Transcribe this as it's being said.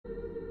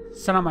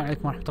السلام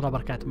عليكم ورحمة الله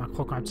وبركاته، معكم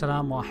اخوكم عبد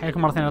السلام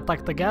وحياكم مرة ثانية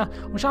طقطقه،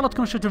 وان شاء الله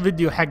تكونوا شفتوا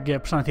الفيديو حق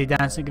بيرسونا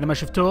دانسينق. اذا ما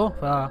شفتوه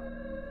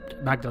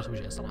ما اقدر اسوي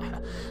شيء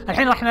صراحة.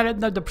 الحين راح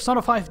نبدا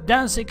بيرسونا 5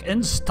 دانسينق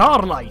ان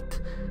ستار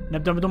لايت.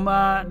 نبدا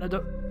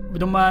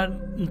بدون ما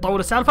نطول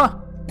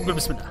السالفة ونقول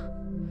بسم الله.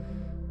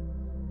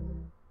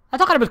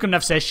 اتوقع بتكون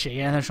نفس الشيء،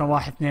 يعني شلون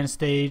 1 2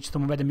 ستيج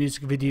ثم بعد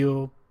ميوزك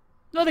فيديو.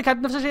 هذه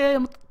كانت نفس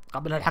الشيء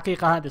قبل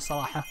الحقيقة هذه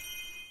الصراحة.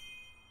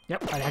 يب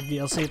هذا حق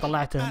دي ال سي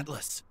طلعته.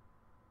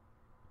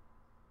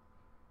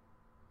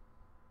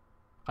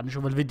 خلينا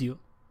نشوف الفيديو.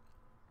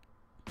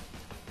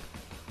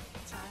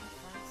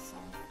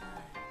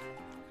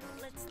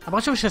 ابغى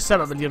اشوف ايش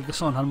السبب اللي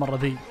يرقصون هالمرة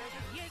ذي.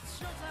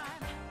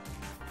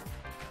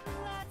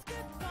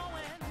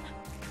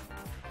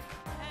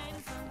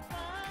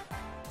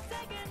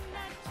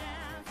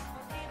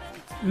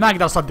 ما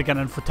اقدر اصدق ان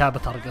الفتاة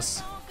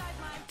بترقص.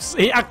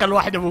 هي اقل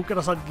واحدة ممكن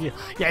اصدق،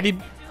 يعني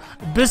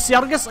بس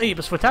يرقص اي،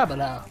 بس فتاة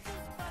لا.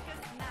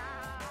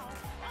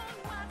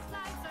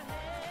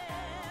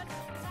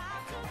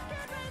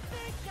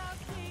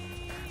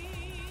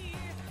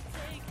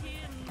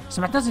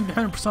 سمعت ناس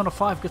يمدحون بيرسونا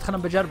 5، قلت خلنا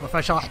بجربه،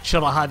 فعشان راح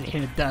تشرى هذه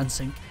الحين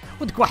الدانسينج.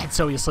 ودك واحد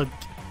يسوي صدق.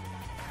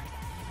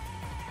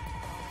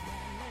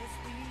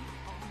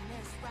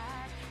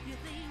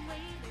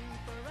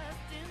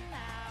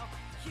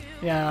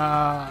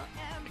 يا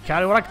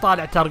كان وراك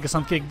طالع ترقص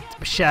انت كذا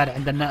بالشارع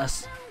عند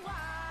الناس.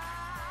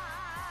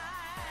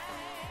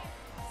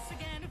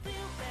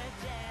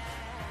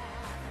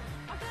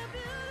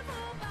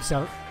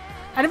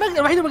 انا ما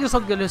الوحيد اللي بقدر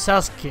اصدق له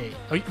ساسكي،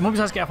 مو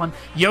بساسكي عفوا،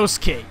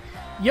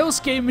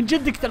 يوسكي من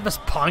جدك تلبس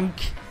بانك.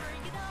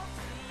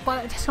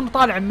 تحس انه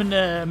طالع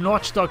من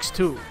واتش دوجز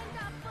 2.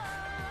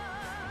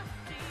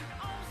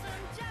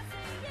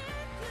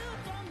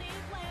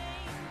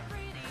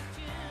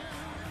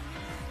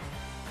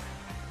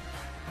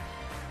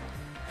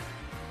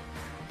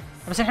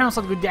 بس الحين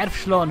صدق ودي اعرف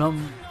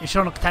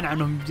شلون اقتنعوا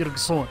انهم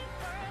يرقصون.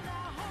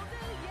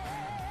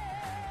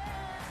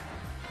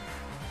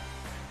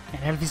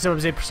 يعني هل في سبب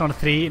زي بيرسونا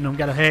 3 انهم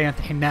قالوا هي انت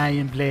الحين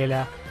نايم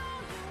بليله؟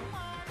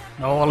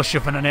 لا والله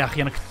شوف انا يا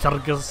اخي انا كنت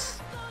ترقص،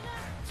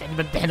 يعني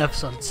مدح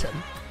نفسه تسأل.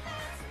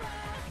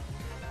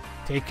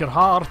 Take your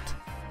heart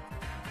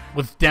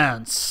with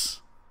dance.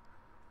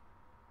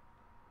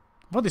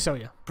 المفروض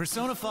يسويها.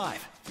 Persona 5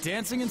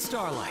 Dancing in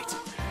Starlight.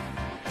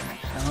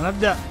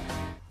 نبدأ.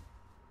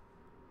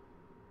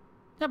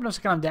 نبدأ نفس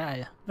الكلام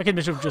دعاية، أكيد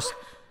بنشوف جزء.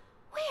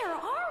 Where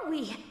are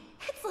we?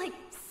 It's like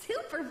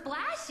super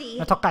flashy.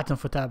 ما توقعت إن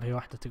فتاة هي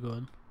واحدة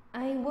تقول.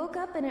 I woke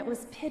up and it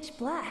was pitch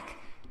black.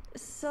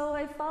 So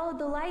I followed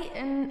the light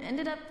and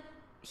ended up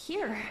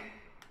here.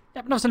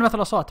 نفس اللي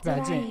مثل أصوات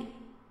بعد Did زين.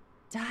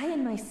 I die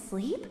in my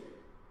sleep?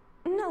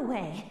 No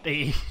way.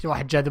 إيه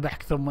واحد جاء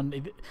ذبحك ثم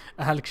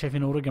أهلك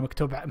شايفين ورقة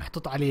مكتوب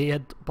محطوط عليه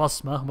يد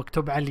بصمة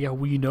مكتوب عليها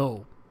we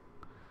know.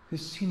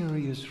 This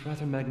scenery is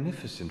rather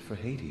magnificent for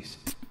Hades.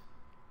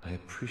 I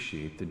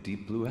appreciate the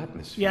deep blue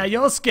atmosphere. يا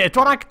يوسكي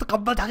وراك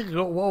تقبلت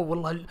حقيقة. واو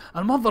والله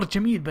المنظر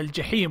جميل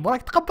بالجحيم،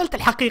 وراك تقبلت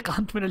الحقيقة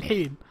أنت من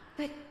الحين.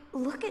 But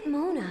look at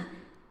Mona.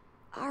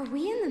 Are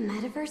we in the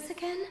metaverse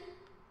again?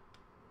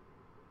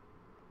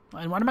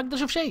 وأنا ما أقدر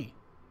أشوف شيء.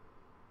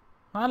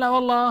 لا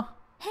والله.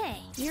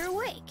 Hey, you're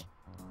awake.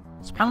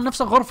 سبحان الله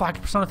نفس الغرفة حق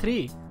بيرسونا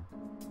 3.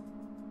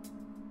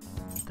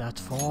 That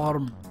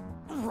form.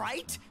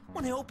 Right?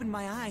 When I opened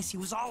my eyes, he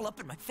was all up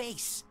in my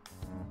face.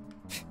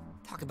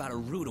 Talk about a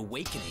rude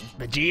awakening.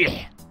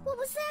 بجيح. What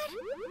was that?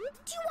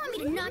 Do you want me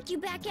to knock you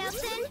back out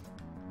then?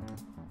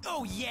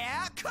 Oh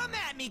yeah? Come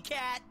at me,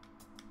 cat!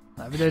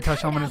 بديتها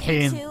شو من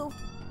الحين.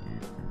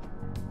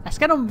 بس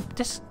كانوا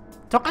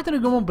توقعت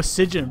انه يقومون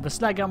بالسجن،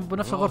 بس لا قاموا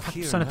بنفس الغرفة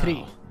بيرسونا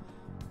 3.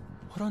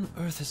 What on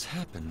earth has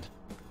happened?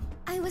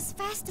 I was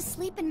fast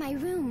asleep in my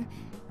room,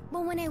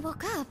 but when I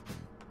woke up,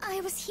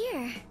 I was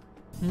here.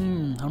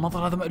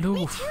 المنظر هذا Me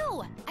مألوف.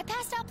 too. I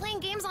passed out playing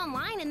games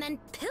online and then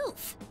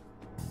poof.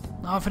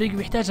 فريقي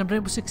بيحتاج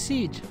رينبو 6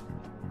 سيج.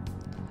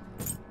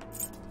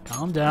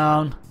 Calm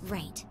down.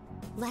 Right.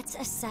 Let's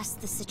assess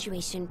the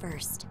situation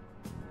first.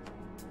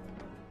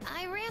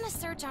 I ran a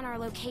search on our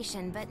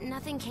location, but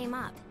nothing came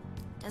up.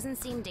 Doesn't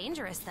seem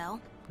dangerous though.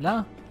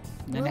 لا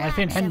لأن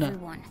عارفين Relax, حنا.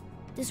 everyone.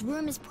 This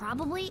room is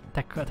probably.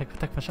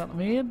 تكفى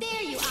شرمين.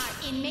 There you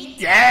are,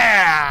 inmate.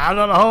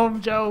 على الهوم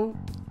جو.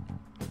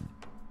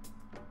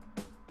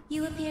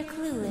 You appear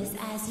clueless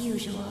as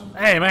usual.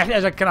 ايه ما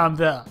يحتاج الكلام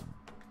ذا.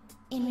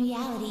 In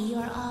reality, you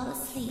are all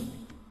asleep.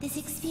 This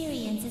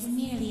experience is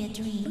merely a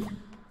dream.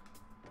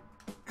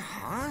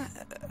 Huh?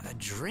 A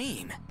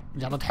dream?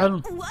 مجرد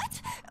حلم. What?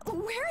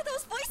 Where are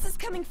those voices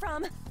coming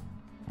from?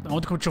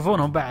 ودكم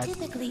تشوفونهم بعد.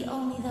 Typically,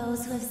 only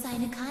those who have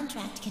signed a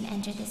contract can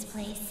enter this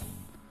place.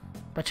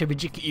 باتشي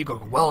بيجيك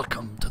يقول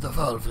welcome to the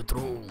velvet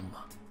room.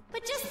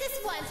 But just this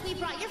once, we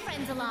brought your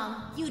friends along.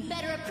 You'd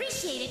better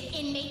appreciate it,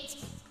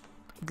 inmate.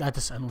 لا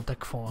تسألون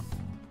تكفون.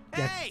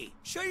 Hey!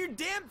 Show your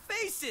damn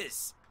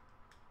faces!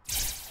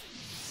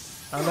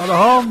 هذا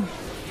لهم.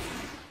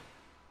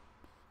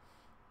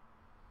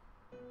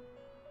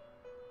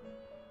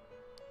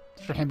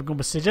 الحين بيقوم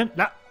بالسجن؟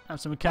 لا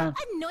نفس المكان. A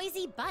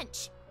noisy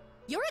bunch.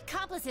 Your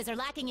accomplices are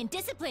lacking in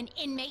discipline,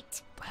 inmate.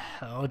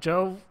 Oh جو.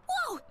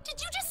 Whoa! Did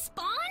you just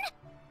spawn?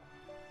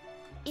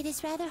 It is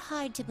rather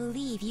hard to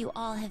believe you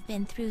all have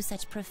been through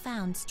such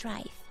profound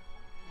strife.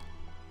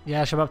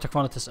 يا شباب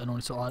تكفون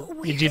تسألوني سؤال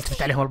يجي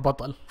يلتفت عليهم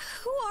البطل.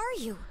 Who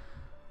are you?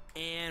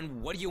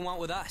 And what do you want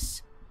with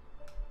us?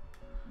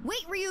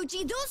 Wait,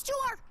 Ryuji, those two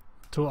are...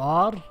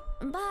 2R.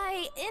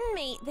 By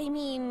inmate, they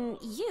mean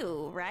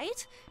you,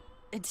 right?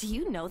 Do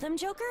you know them,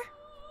 Joker?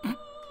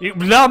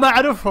 لا ما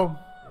أعرفهم.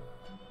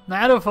 ما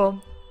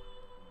أعرفهم.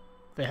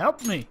 They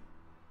helped me.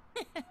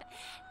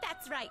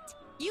 That's right.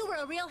 You were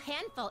a real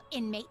handful,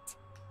 inmate.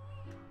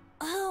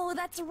 Oh,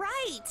 that's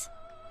right.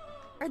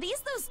 Are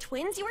these those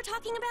twins you were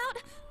talking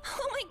about?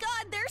 Oh my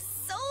god, they're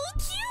so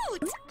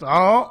cute!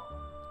 أوه.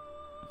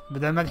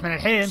 بدل ما من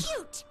الحين.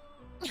 Cute.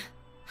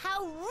 How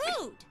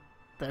rude.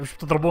 طيب وش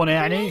بتضربونه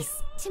يعني؟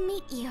 Nice to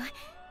meet you.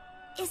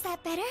 Is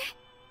that better?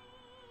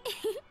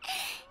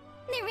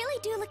 They really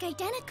do look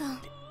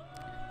identical.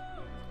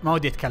 ما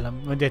ودي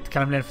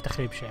أتكلم لين في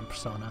تخريب شيء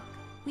بيرسونا.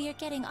 We are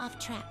getting off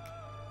track.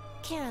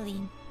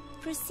 Caroline,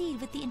 proceed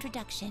with the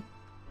introduction.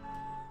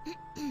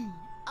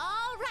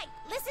 All right,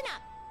 listen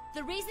up.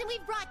 The reason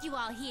we've brought you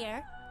all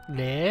here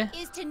ليه؟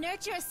 is to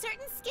nurture a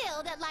certain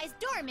skill that lies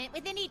dormant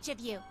within each of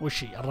you.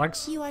 وش هي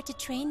الرقص؟ You are to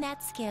train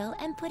that skill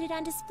and put it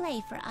on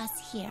display for us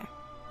here.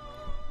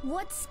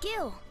 What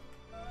skill?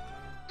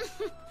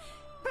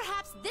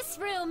 Perhaps this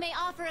room may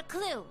offer a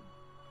clue.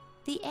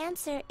 The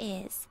answer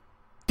is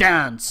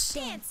dance.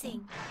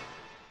 dancing.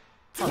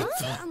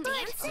 Dancing?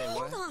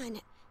 Hold on.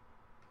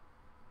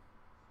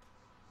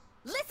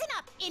 Listen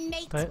up,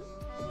 inmate. طيب.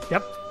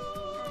 يب.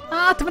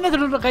 تمنيت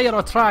انه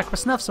غيروا تراك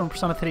بس نفسهم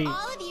بيرسونا 3. All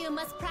of you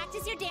must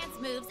practice your dance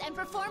moves and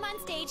perform on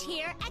stage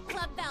here at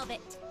Club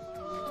Velvet. To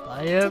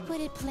طيب.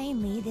 put it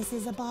plainly, this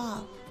is a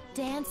ball.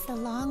 Dance the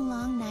long,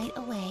 long night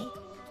away.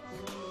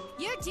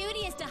 Your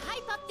duty is to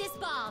hype up this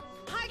ball.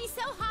 Party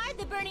so hard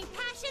the burning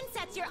passion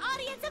sets your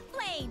audience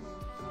aflame.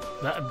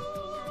 لا.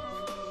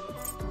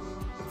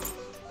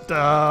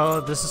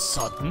 This is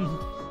sudden.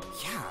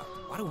 Yeah,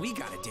 why do we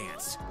gotta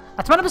dance?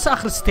 اتمنى بس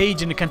اخر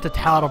ستيج انك انت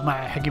تحارب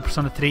مع حقي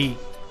بيرسونا 3.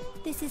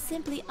 This is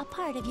simply a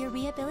part of your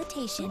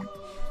rehabilitation.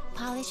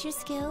 Polish your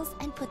skills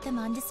and put them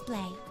on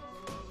display.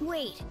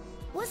 Wait,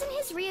 wasn't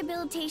his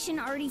rehabilitation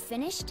already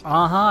finished?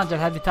 اجل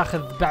هذه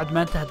تاخذ بعد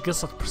ما انتهت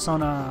قصة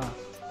بيرسونا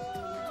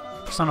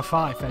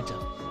 5 اجل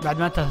بعد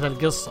ما انتهت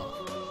القصة.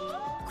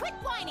 Quit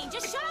whining,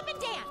 just shut up and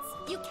dance.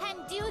 You can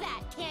do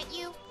that, can't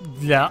you?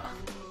 لا.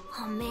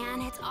 Oh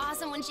man, it's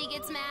awesome when she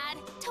gets mad.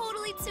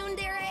 Totally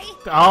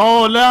tsundere.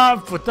 اوه لا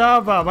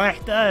فتابة ما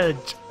يحتاج.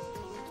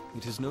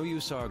 It is no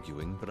use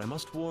arguing, but I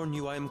must warn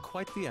you I am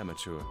quite the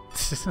amateur.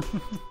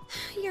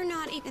 You're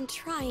not even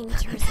trying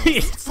to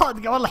resist.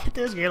 صادقة والله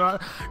حتى ايش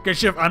قال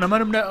شوف انا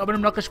ما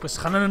مناقشك بس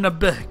خلينا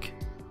ننبهك.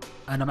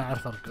 انا ما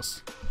اعرف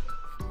ارقص.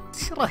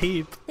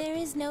 رهيب. There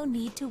is no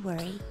need to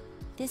worry.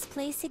 This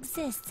place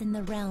exists in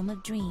the realm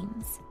of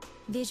dreams.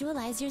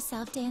 Visualize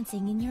yourself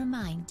dancing in your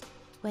mind.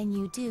 When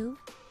you do,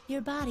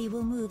 your body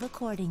will move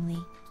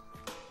accordingly.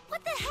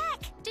 What the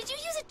heck? Did you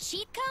use a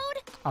cheat code?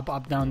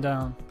 up down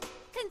down.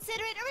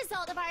 Consider it a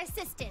result of our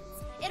assistance.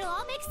 It'll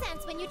all make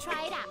sense when you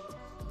try it out.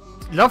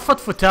 لفت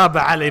فتابة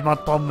علي ما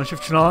تطمن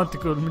شفت شلون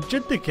تقول من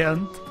جدك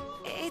انت.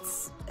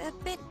 It's a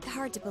bit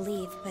hard to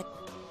believe, but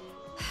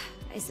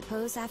I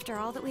suppose after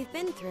all that we've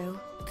been through.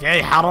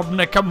 جاي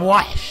حاربنا كم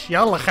وحش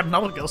يلا خلنا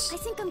نرقص. I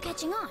think I'm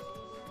catching on.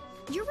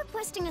 You're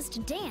requesting us to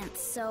dance,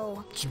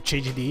 so جبت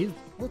شيء جديد.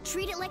 we'll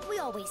treat it like we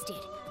always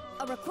did.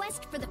 A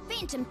request for the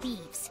Phantom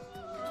Thieves.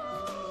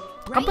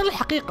 قبل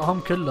الحقيقة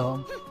هم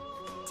كلهم.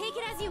 Take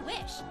it as you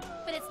wish,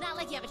 but it's not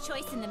like you have a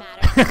choice in the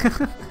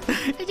matter.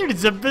 يجي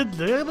تزبد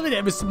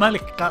له بس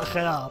مالك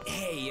خيار.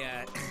 Hey,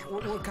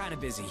 we're kind of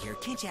busy here.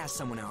 Can't you ask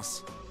someone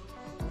else?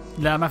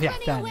 لا ما في أحد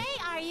Running ثاني.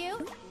 away, are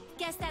you?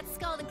 Guess that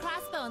skull and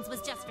crossbones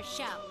was just for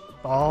show.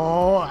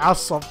 أوه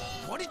عصب.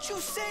 What did you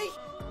say?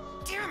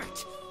 Damn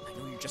it! I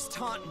know you're just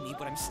taunting me,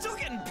 but I'm still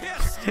getting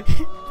pissed.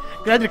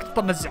 قاعد انك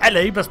تطنز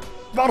علي بس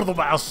برضو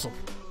بعصب.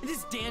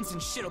 This dancing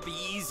shit'll be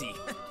easy.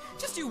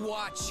 Just you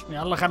watch.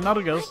 يلا خلنا I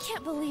نرقص.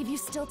 can't believe you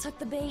still took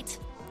the bait.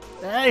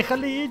 اي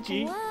خليه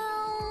يجي.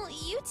 Well,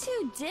 you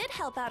two did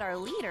help out our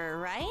leader,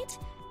 right?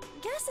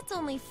 Guess it's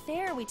only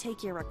fair we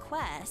take your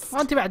request.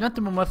 وانت بعد ما انت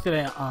ممثلة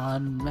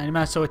يعني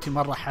ما سويتي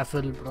مرة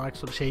حفل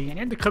رقص ولا شيء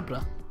يعني عندك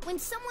خبرة. When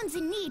someone's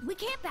in need, we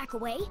can't back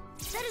away.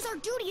 That is our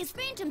duty as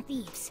Phantom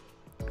Thieves.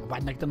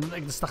 وبعد نقدر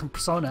نستخدم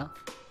بيرسونا.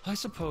 I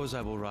suppose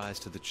I will rise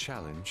to the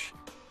challenge.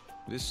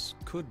 This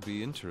could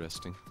be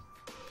interesting.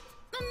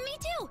 Me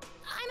too.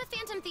 I'm a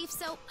Phantom Thief,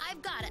 so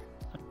I've got it.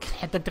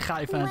 حتى انت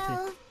خايفة انت.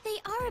 Well, they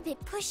are a bit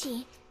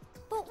pushy,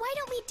 but why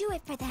don't we do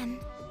it for them?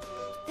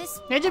 This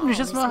يعجبني ball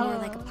شو is اسمها.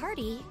 more like a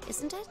party,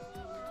 isn't it?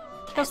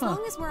 شو As اسمها؟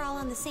 long as we're all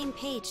on the same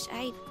page,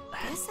 I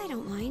guess I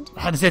don't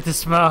mind. نسيت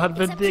اسمها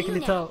البنت It's up to ذيك you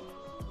اللي now. تو.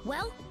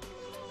 Well,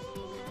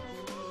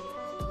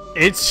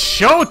 It's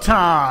show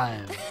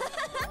time.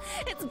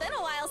 It's been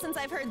a while since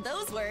I've heard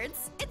those words.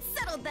 It's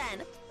settled then.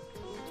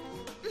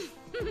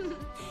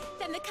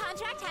 Then the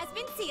contract has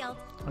been sealed.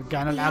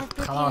 وقعنا We have العقد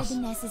prepared خلاص. the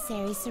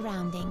necessary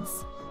surroundings.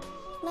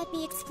 Let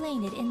me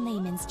explain it in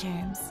layman's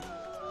terms.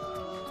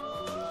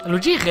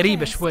 الوجيه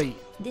غريبة شوي.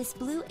 This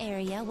blue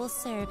area will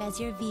serve as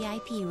your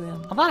VIP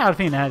room. الظاهر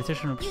عارفين هذه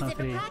تشنو Use بيرسونا it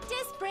for 3.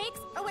 practice, breaks,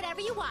 or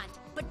whatever you want,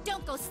 but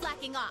don't go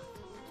slacking off.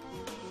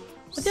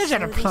 بدي ارجع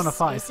لبيرسونا this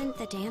 5. isn't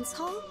the dance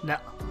hall?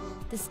 لا.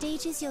 The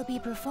stages you'll be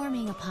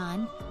performing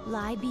upon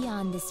lie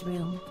beyond this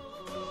room.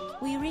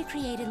 We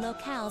recreated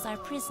locales our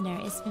prisoner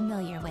is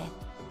familiar with.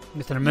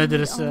 مثل You need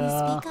المدرسة.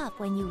 only speak up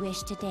when you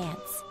wish to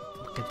dance.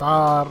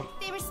 القطار.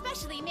 They were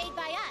specially made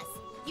by us.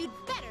 You'd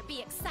better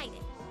be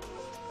excited.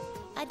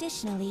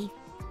 Additionally,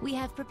 we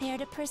have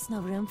prepared a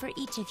personal room for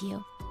each of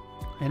you.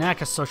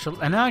 هناك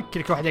السوشيال، هناك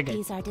كل واحد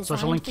These are يقعد. سوشيال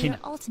designed لينك for your هنا.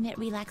 ultimate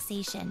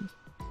relaxation,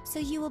 so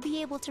you will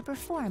be able to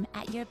perform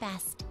at your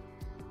best.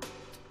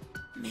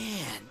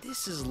 Man,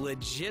 this is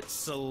legit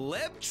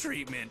celeb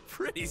treatment.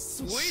 Pretty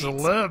sweet.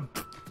 سلب.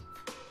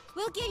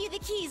 We'll give you the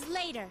keys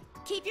later.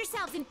 Keep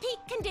yourselves in peak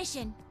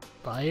condition.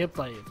 طيب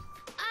طيب.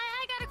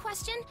 I got a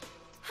question.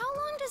 How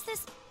long does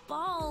this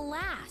ball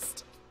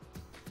last?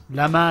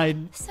 لا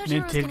ما Sojourner's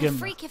ننتهي gonna القمة.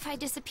 freak if I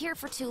disappear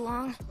for too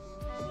long.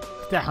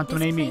 افتح انتم This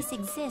نايمين. place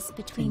exists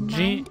between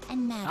جي. mind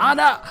and matter.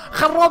 انا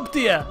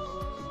خربتيا.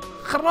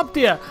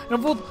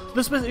 المفروض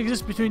this space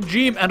exists between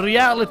dream and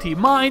reality,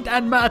 mind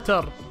and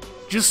matter.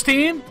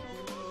 جوستين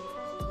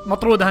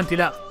مطرودة انت.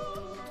 لا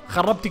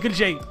خربتي كل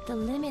شيء. The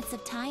limits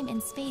of time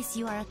and space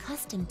you are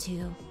accustomed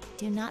to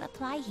do not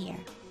apply here.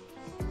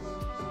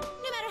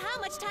 No matter how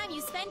much time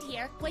you spend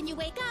here, when you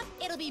wake up,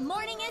 it'll be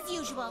morning as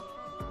usual.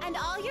 And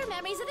all your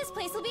memories of this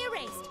place will be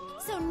erased.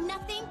 So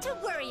nothing to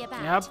worry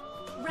about. يب.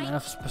 Right?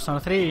 نفس بيرسونا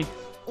 3.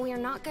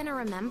 We're not gonna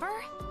remember?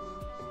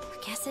 I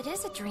guess it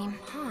is a dream,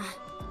 huh?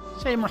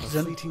 شيء A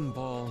محزن. fleeting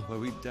ball where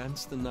we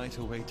danced the night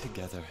away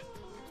together.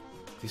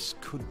 This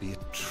could be a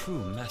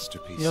true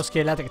masterpiece.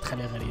 يوسكي لا تقعد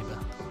تخليها غريبة.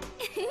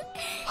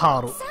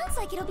 هارو. Sounds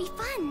like it'll be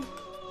fun.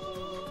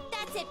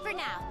 That's it for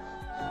now.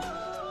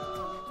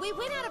 We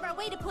went out of our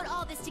way to put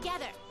all this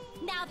together.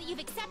 Now that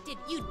you've accepted,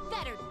 you'd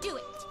better do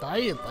it.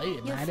 طيب ما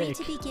You're free عليك.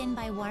 to begin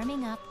by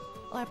warming up,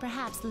 or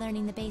perhaps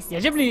learning the basics.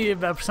 يعجبني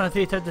بيرسونا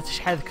 3 تبدا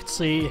تشحذك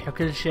تصيح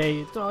وكل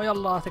شيء.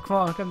 يلا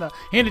تكفون كذا.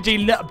 هنا جاي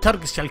لا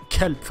بترقص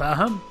الكلب،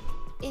 فاهم؟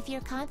 If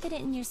you're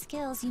confident in your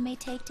skills, you may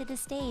take to the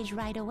stage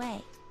right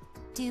away.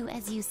 Do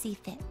as you see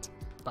fit.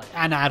 طيب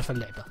انا عارف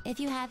اللعبة. If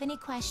you have any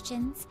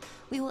questions,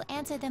 we will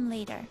answer them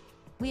later.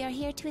 We are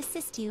here to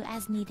assist you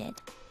as needed.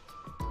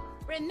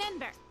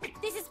 Remember,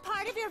 this is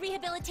part of your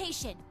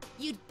rehabilitation.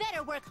 You'd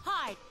better work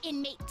hard,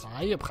 inmate.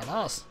 طيب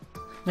خلاص.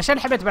 عشان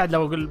حبيت بعد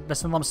لو اقول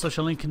بس نظام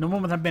السوشيال لينك انه مو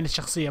مثلا بين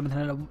الشخصيه،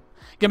 مثلا لو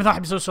قبل مثلا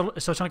واحد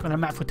السوشيال لينك مثلا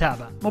مع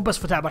فتابه، مو بس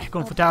فتابه، راح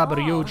يكون فتابه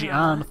ريوجي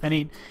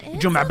الثانيين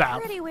يجون مع بعض.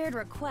 It's a pretty weird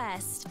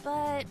request,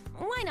 but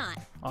why not?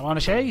 ورانا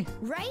شيء؟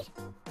 Right?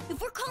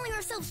 If we're calling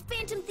ourselves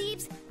phantom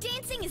thieves,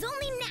 dancing is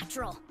only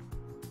natural.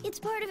 It's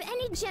part of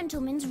any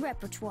gentleman's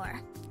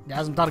repertoire.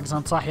 لازم ترقص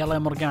انت صح. يلا يا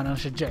مرقان انا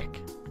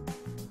اشجعك.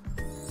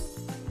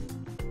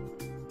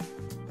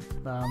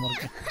 لا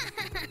مرقان.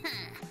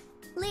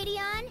 Lady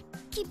on,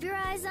 keep your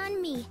eyes on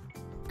me.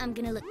 I'm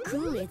gonna look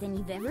cooler than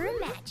you've ever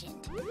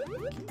imagined.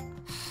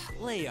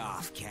 Lay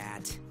off,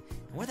 cat.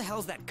 Where the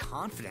hell's that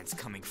confidence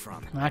coming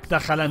from? معك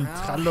دخل انت.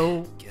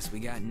 خلوه. Guess we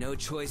got no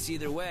choice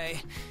either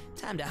way.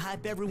 Time to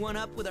hype everyone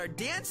up with our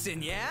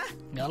dancing, yeah?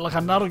 يلا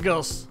خلنا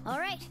نرقص. All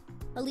right,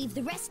 I'll leave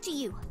the rest to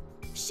you.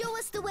 Show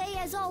us the way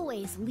as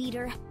always,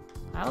 leader.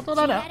 على طول See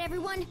انا. that,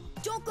 everyone?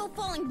 Don't go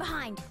falling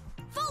behind.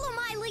 Follow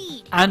my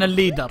lead. انا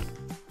الليدر.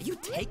 Are you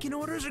taking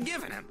orders or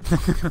giving them?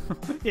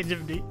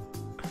 يعجبني.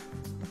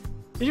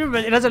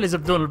 يعجبني لازم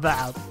يزبدون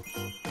البعض.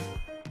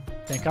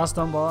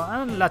 كاستم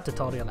انا لا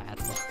التوتوريال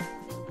اعرفه.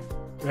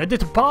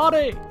 عدة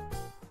باري.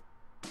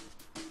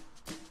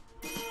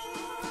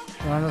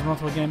 لازم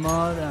نطلب جيم مود.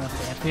 انا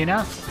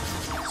عارفينه.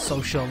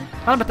 سوشيال.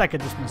 انا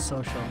متاكد اسمه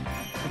السوشيال.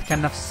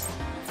 كان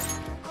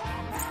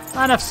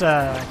نفس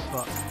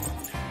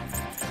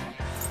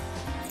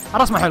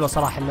الرسمه حلوه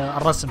صراحه.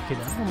 الرسم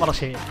كذا مو مره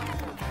شيء،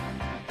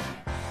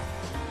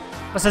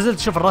 بس لازلت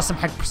اشوف الرسم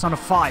حق بيرسونا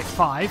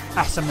 5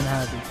 احسن من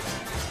هذه.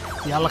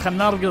 يلا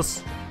خلنا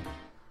نرقص.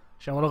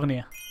 شغل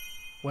اغنيه.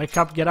 Wake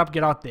up, get up,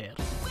 get out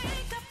there.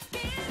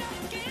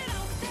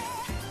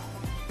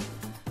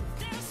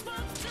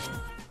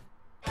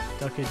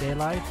 توكي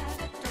دايلايت.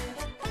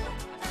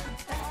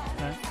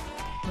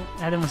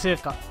 هذه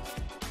موسيقى.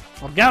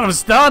 مرقان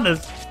مستانس.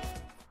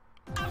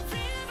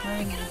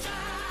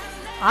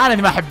 انا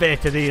اللي ما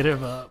حبيت ذي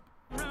ريفا.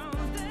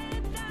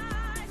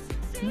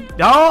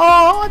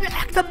 هذه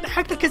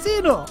حق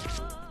الكازينو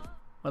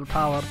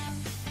والباور.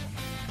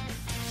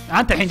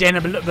 انت الحين جاينا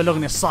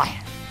بالاغنيه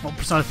الصح، مو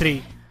بيرسونا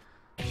 3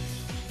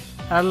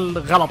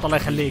 الغلط. الله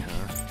يخليك.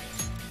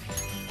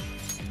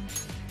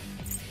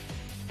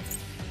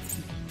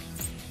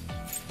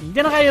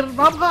 بدينا نغير.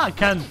 ما ابغى.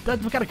 كانت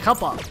مكانك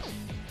خطا.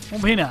 مو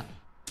بهنا.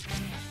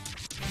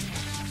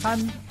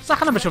 صح.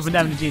 خلنا بشوف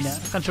دام نجينا.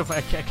 خلنا نشوف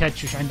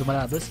اكاتشي وش عنده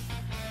ملابس.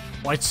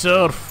 وايت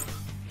سيرف،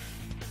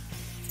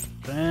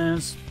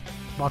 برنس،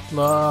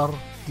 باتلر،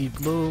 ديب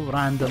بلو،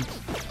 راندوم.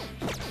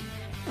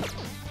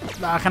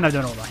 لا خلنا نبدا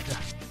من اول واحده.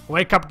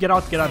 ويك اب جيت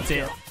اوت جيت اوت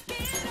ذير.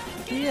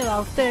 جيت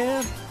اوت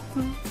ذير.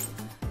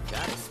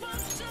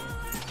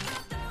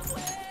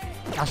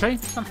 عشان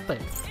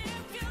طيب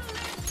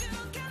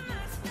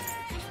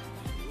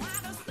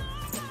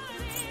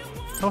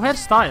هو هير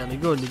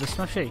ستايل يقول لي بس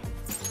ما في شيء.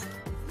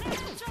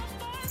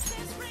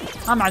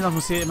 ما عندنا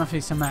موسيقى ما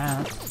في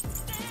سماعات.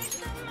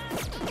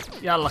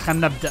 يلا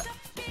خلنا نبدا.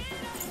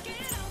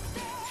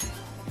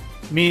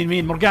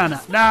 مين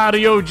مورغانا؟ لا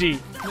ريوجي.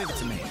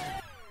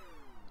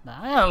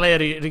 لا يلا يا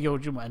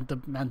ريوجي ما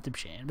انت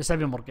بشين بس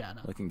ابي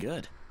مورغانا. Looking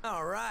good.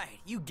 All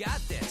right, you got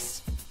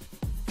this.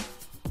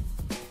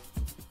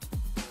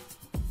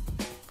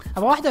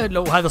 ابغى واحده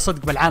لو هذا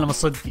صدق بالعالم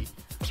الصدقي.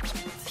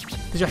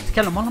 تجي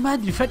تتكلم والله ما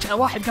ادري فجأة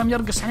واحد قام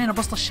يرقص علينا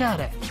بسط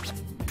الشارع.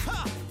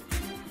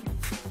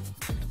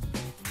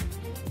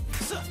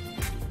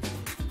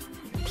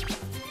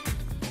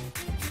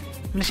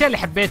 من الاشياء اللي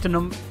حبيت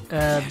انهم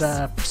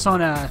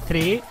ببيرسونا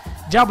 3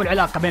 جابوا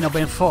العلاقة بينه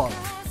وبين 4.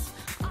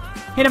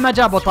 هنا ما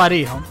جابوا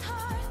طاريهم.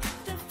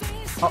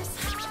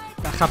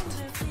 تأخرت.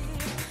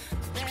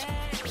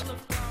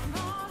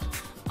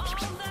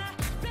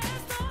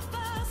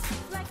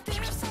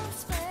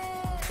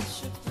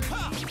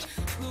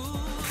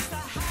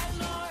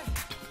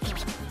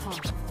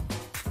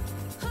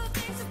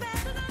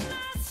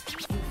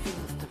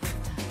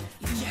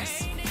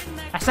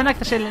 احسن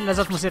اكثر شيء اللي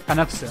نزلت موسيقى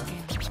نفسها.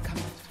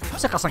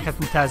 الموسيقى اصلا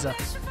كانت ممتازة.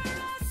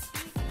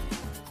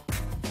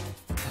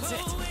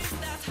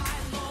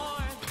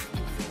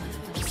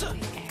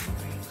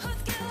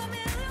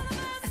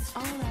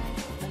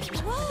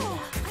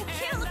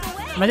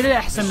 ما ادري ليه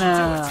احسن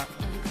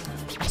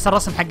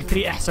رسم حق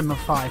 3 احسن من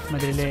 5 ما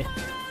ادري ليه.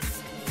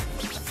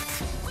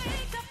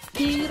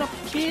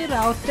 Get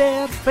out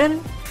there Ben.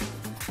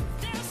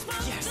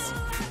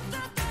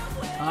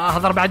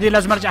 هذا بعدين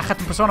لازم ارجع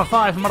اختم بيرسونا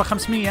 5 مرة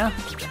 500.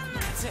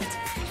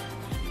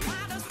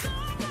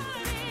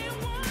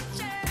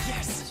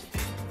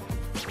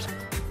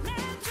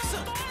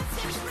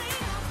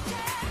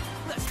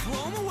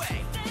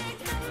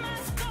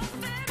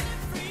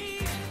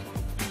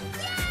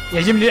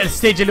 يعجبني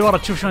الستيج اللي ورا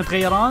تشوف شلون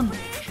يتغيران.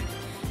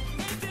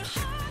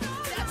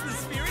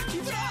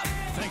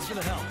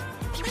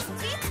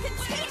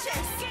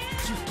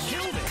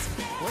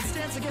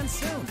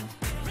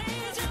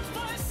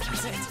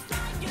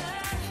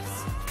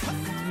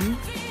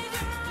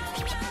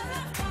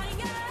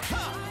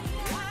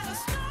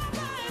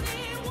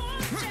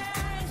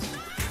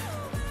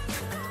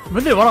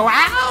 مدري ورا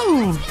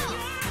واو.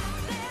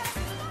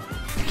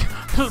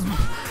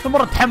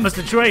 مرة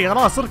تحمست شوي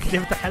خلاص اركض يا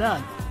بنت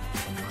الحلال.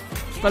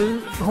 بل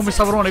هم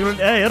يصورون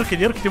يقولون ايه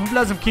اركض مو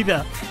بلازم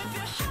كذا.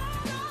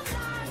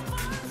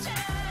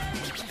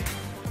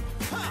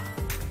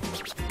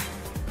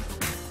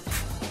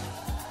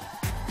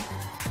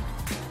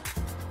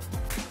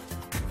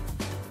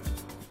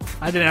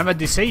 ادري انا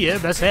مدي سيء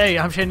بس هي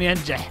اهم شيء اني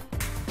انجح.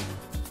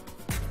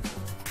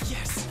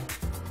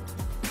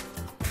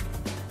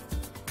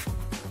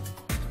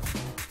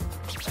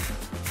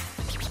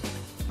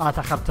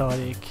 تاخرت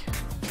هذيك.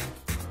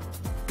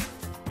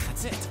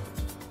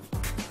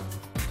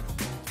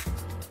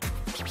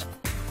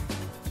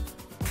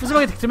 بس ما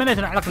قلت لك تمنيت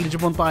انه على الاقل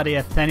يجيبون طاريه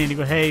الثانيين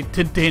يقول هي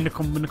تنتهي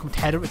انكم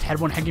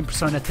تحاربون حقين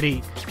بيرسونا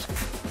 3.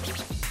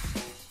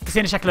 بس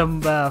يعني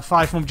شكلهم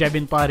 5 مو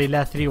جايبين طاري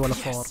لا 3 ولا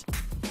 4.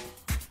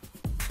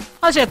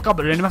 هذا شيء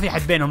يتقبل لان ما في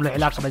حد بينهم له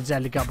علاقه بالاجزاء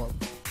اللي قبل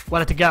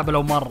ولا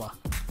تقابلوا مره.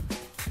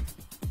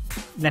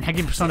 لان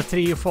حقين بيرسونا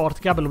 3 و 4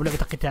 تقابلوا بلعبه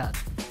قتال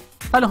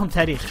فلهم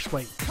تاريخ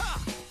شوي.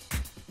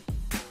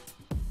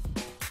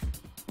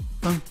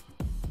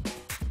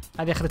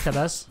 هذه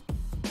اخرتها بس.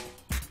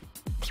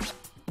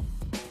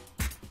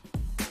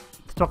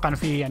 تتوقع انه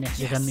في يعني احد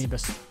يغني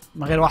بس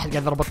من غير واحد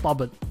قاعد يضرب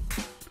الطبل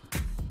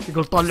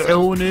يقول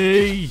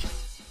طلعوني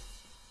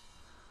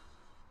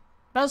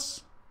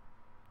بس.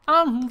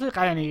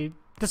 موسيقى يعني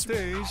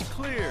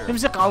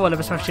موسيقى اولى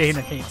بس ما في شيء هنا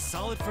الحين.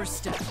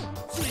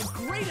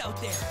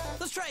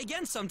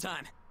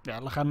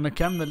 يلا خلنا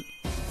نكمل.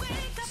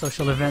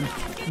 سوشيال ايفنت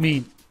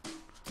مين؟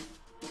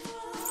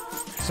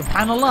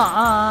 سبحان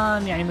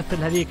الله يعني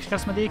مثل هذيك ايش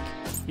اسمها ذيك؟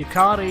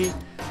 يوكاري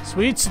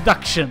سويت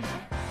سدكشن.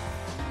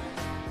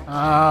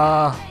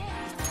 ما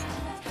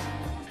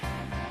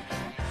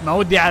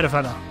ودي اعرف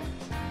انا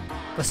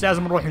بس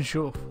لازم نروح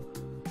نشوف.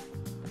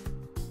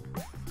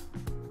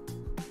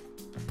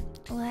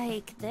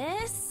 Like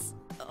this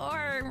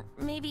or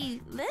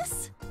maybe this?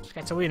 ايش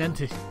قاعد تسوين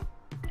انت؟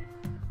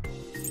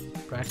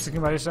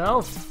 Practicing by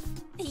yourself?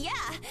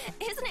 Yeah,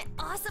 isn't it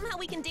awesome how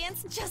we can dance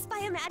just by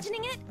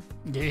imagining it?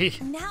 Yeah.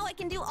 Now I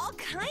can do all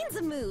kinds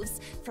of moves,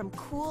 from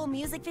cool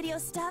music video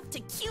stuff to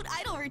cute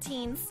idol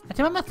routines.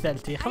 انت ما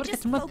مثلتي I خبرك just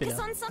focus تمثلي.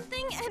 on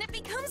something and it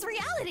becomes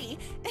reality.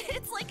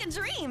 It's like a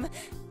dream.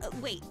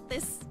 Wait,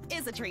 this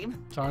is a dream.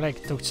 شو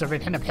عليك تو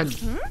تسوين احنا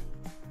بحلم.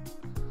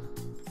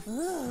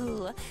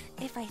 Ooh,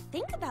 if I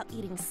think about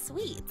eating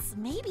sweets,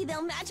 maybe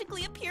they'll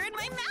magically appear in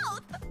my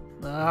mouth.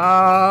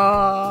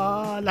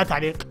 لا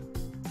تعليق.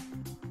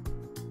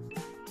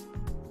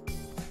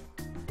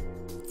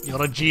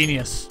 You're a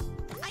genius.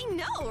 I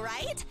know, right?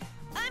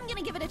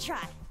 give it a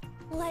try.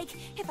 Like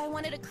if I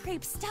wanted a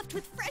crepe stuffed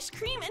with fresh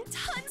cream and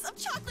tons of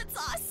chocolate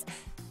sauce.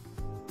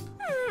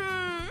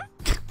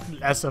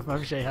 للأسف ما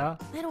في شيء ها.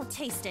 I don't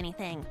taste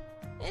anything.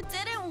 It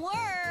didn't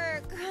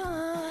work.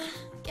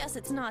 Guess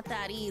it's not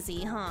that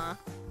easy, huh?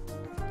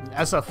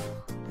 للأسف.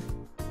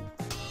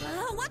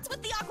 What's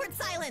with the awkward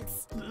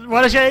silence?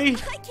 ولا شيء.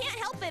 I can't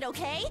help it,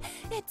 okay?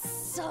 It's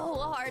so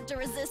hard to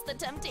resist the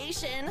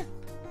temptation.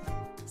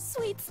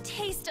 Sweets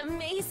taste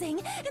amazing,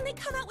 and they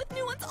come out with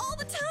new ones all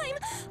the time.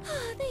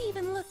 They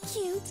even look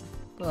cute.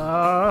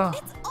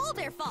 It's all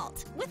their fault,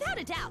 without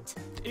a doubt.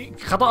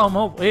 خطأهم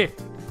هو إيه.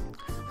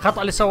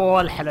 خطأ اللي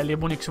سووا الحلا اللي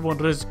يبون يكسبون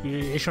رزق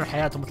يعيشون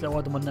حياتهم مثل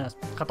أوادم الناس.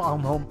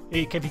 خطأهم هم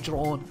إيه كيف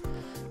يجرؤون.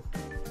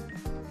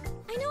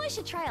 I know I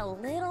should try a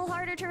little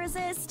harder to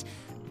resist,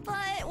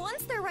 but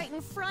once they're right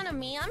in front of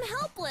me, I'm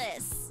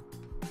helpless.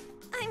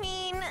 I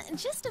mean,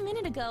 just a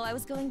minute ago I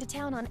was going to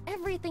town on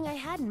everything I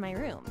had in my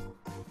room.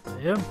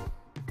 Yeah,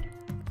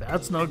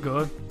 that's no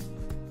good.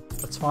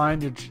 That's fine.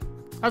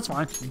 That's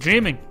fine. You're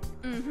dreaming.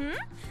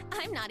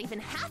 I'm not even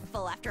half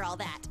full after all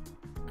that.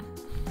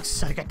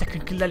 قاعد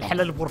تاكل كل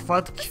الحلال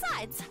بغرفتك.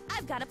 Besides,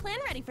 I've got a plan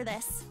ready for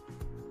this.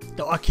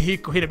 دواكي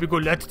هيك وهنا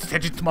بيقول لا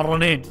تحتاجين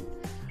تتمرنين.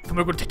 ثم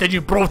يقول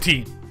تحتاجين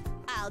بروتين.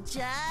 I'll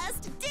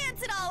just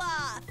dance it all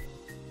off.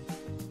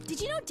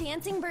 Did you know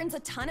dancing burns a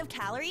ton of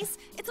calories?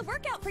 It's a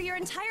workout for your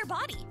entire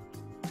body.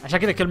 عشان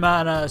كذا كل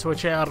ما انا سويت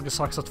شيء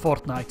ارقص رقصة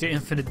فورتنايت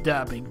انفينيت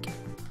دابينج.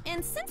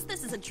 And since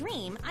this is a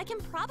dream, I can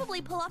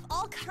probably pull off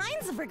all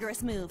kinds of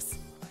rigorous moves.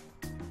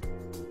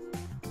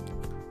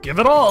 Give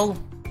it all.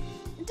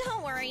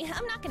 Don't worry,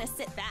 I'm not gonna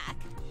sit back.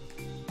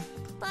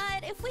 But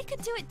if we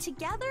could do it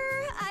together,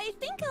 I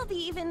think I'll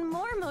be even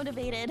more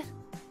motivated.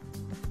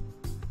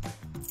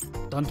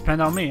 Don't depend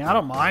on me. I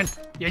don't mind.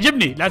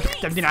 يعجبني لا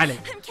تعتمدين علي.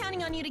 I'm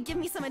counting on you to give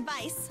me some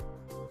advice.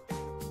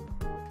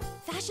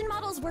 Fashion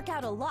models work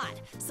out a lot,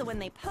 so when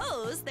they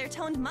pose, their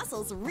toned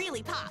muscles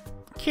really pop.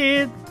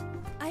 Kid.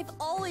 I've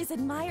always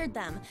admired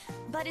them,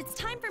 but it's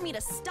time for me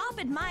to stop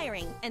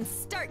admiring and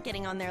start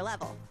getting on their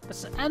level.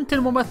 بس أنت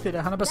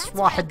الممثلة أنا بس That's why I've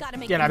واحد got to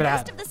make يلعب the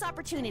most العاب. of this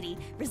opportunity,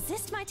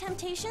 resist my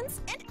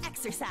temptations, and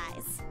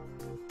exercise.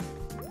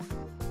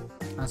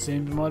 I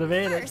seem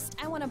motivated. First,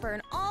 I want to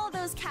burn all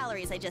those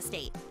calories I just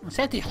ate.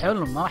 نسيتي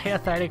حلم ما راح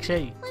يأثر عليك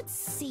شيء.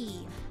 Let's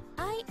see.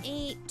 I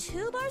ate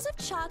 2 bars of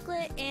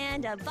chocolate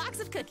and a box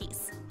of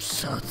cookies.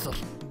 ساتر.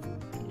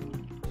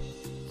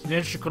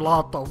 2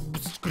 شوكولاتة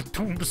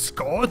وبسكوت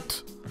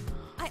بسكوت.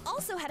 I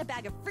also had a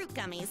bag of fruit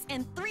gummies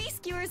and 3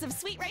 skewers of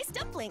sweet rice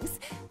dumplings.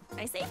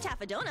 I saved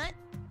half a donut.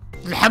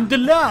 الحمد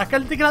لله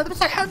أكلت كل هذا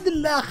بس الحمد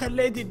لله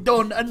خليتي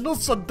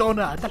النص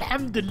الدونات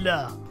الحمد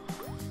لله.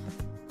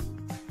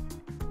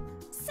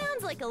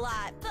 Sounds like a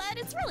lot, but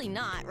it's really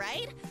not,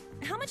 right?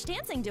 How much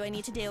dancing do I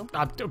need to do?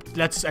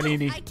 لا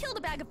تسأليني. I killed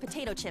a bag of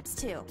potato chips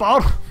too.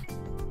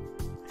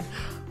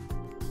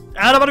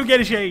 أنا ما بقى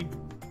لي شيء.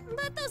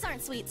 But those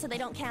aren't sweet, so they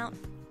don't count.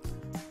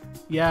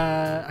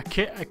 يا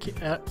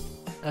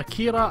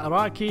أكيرا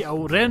راكي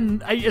أو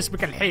رين أي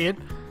اسمك الحين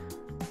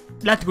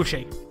لا تقول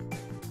شيء.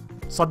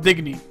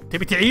 صدقني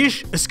تبي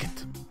تعيش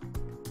اسكت.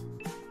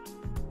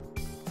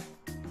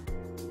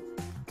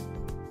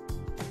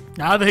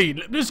 هذا هي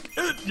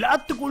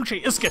لا تقول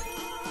شيء اسكت.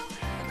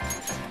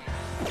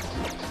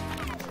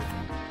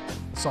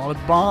 solid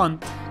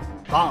bond.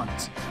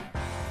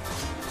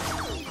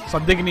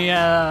 صدقني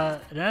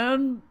يا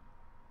رين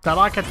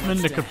تراكت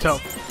منك بتو.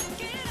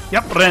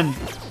 يب رين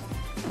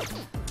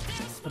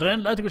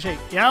لا تقول شيء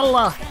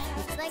يلا.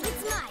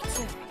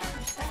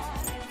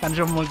 خلينا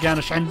نشوف مورجان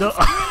ايش عنده.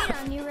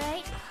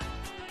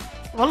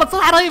 والله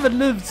صراحة رهيب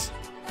اللبس.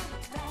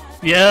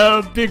 يا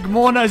بيج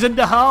مونا از ان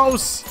ذا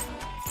هاوس.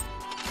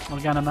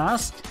 مورجانا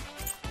ماسك.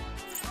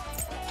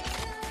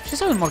 شو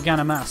يسوي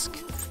مورجانا ماسك؟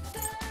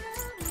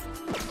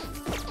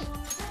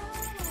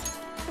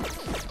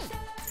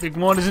 بيج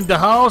مون از ان ذا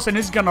هاوس and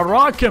he's gonna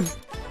rock him.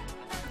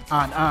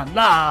 آن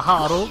لا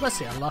هارو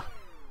بس يلا.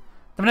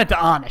 تمنيته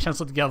عشان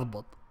صدق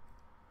يضبط.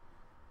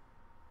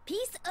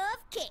 Piece of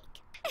cake.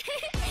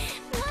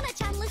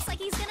 Mona-chan looks like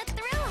he's gonna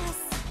thrill us.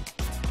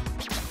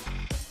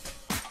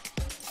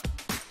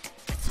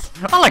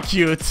 والله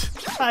كيوت.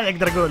 هذا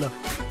اقدر اقوله.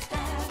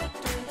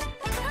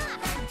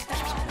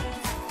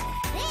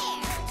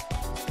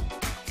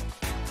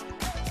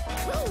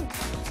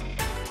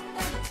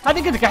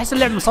 هذه قلت لك احس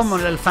اللعبه مصمم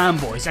للفان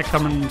بويز اكثر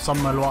من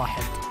مصمم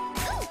الواحد.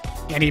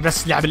 يعني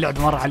بس لعب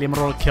اللعبه مره على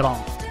مرور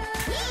الكرام.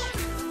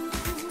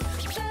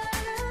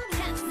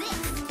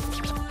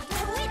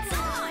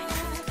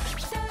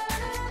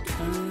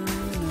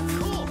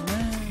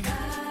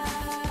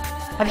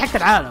 هذه حق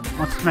العالم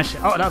ما تتمشى.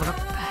 لا اضغط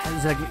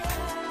زقي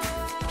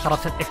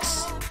شرطة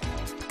الاكس.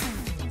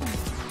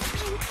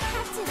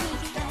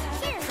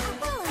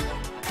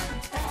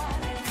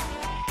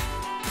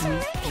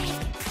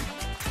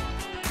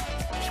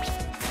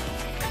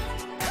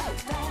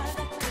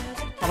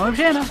 والله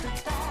مشينا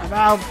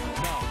بعض.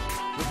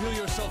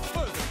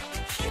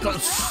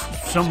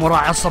 سمو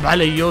راح يعصب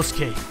علي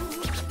يوسكي.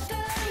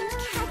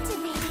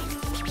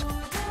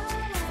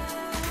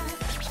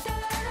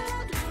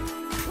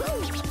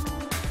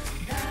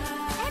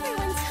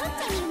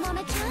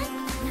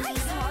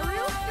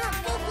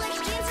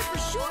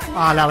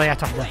 لا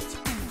ضيعت واحدة.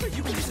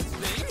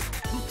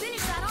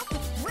 Finish that off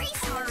with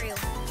race, Haru.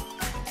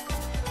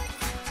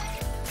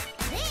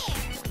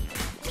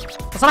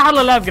 There. صراحة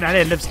والله لا يبقى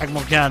عليه اللبس حق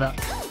مورجانا.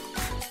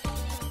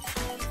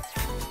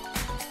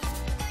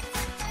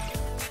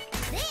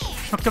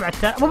 مكتوب على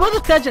التاج، مو هذا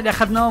التاج اللي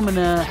اخذناه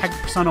من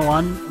حق بيرسونا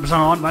 1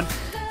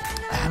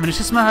 من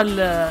شو اسمها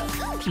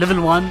ليفل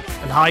 1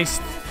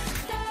 الهايست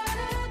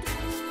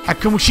حق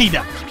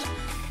كوموشيدا.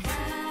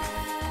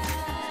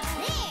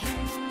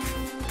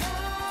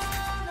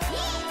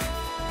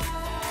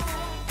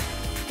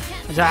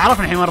 اذا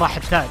عرفنا الحين وين راح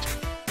التاج.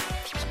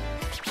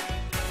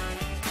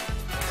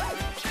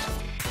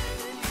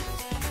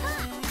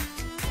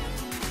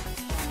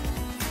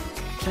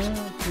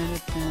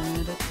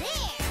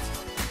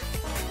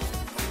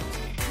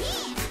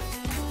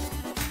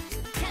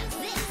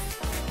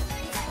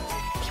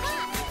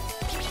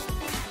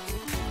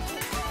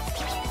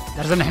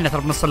 لازم احنا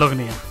ترى بنص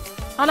الاغنيه.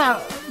 لا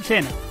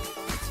مشينا.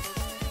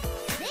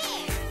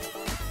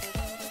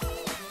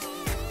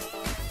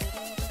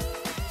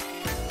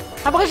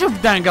 ابغى اشوف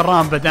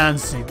دانجرامبا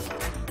دانسينق.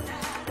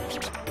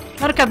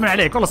 انا كاتب من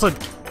عليك والله صدق.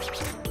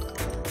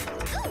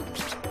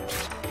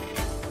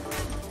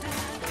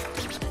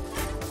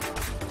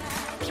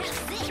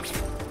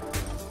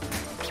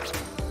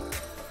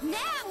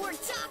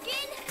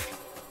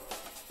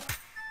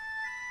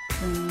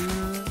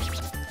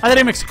 هذا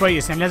ريمكس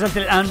كويس يعني، لازلت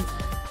الان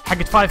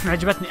حقت 5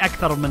 معجبتني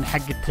اكثر من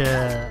حقت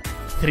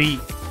 3.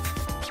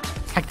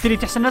 حق 3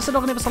 تحسن نفس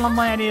الاغنيه بس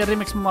اللهم يعني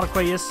الريمكس مره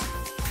كويس.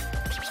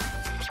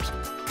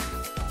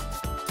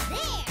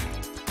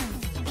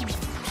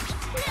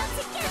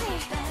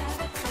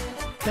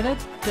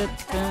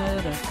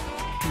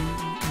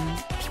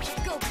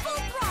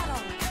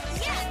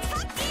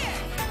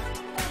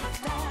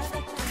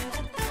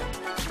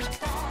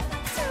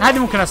 هذه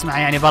ممكن اسمعها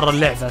يعني برا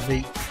اللعبه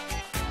ذي.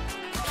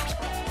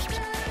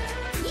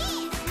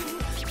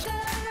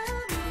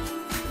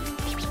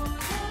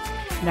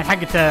 لان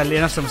حقت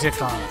اللي نفس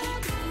الموسيقى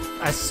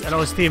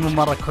الاو اس تي مو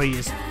مره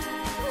كويس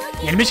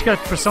يعني. مشكله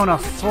بيرسونا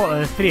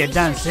 3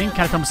 دانسينج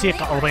كانت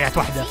الموسيقى او ضيعت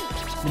واحده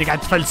اللي قاعد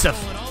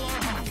تفلسف.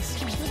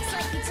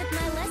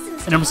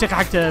 ان الموسيقى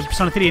حقت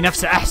بيرسونا 3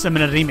 نفسها احسن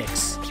من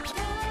الريميكس.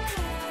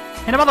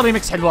 هنا بعض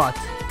الريميكس حلوات.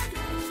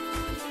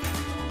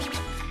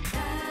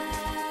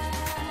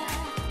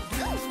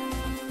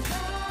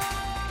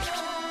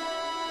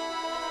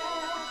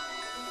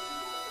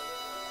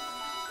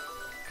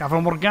 كافو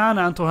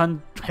مورجانا انتو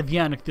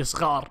حذيانك دي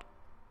صغار.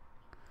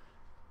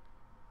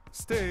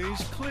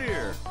 Stage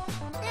clear.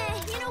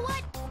 You know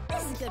what?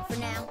 This is good for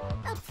now.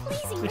 A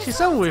pleasing ايش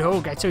يسوي هو؟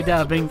 قاعد يسوي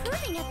دابينج.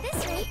 improving at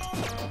this rate.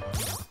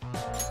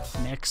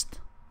 نيكست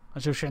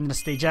اشوف شو عندنا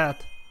ستيجات.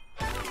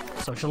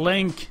 سوشيال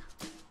لينك.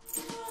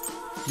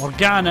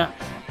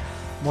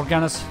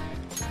 مورجانا's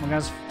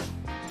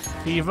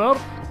فيفر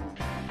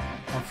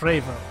او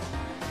فريفر.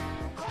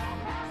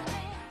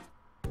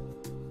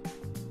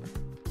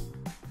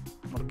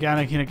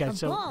 مورجانا هنا قاعد A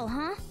تسوي. ball,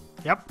 huh?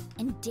 يب.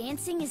 And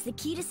dancing is the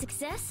key to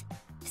success?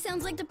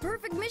 Sounds like the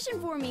perfect mission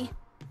for me.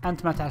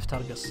 انت ما تعرف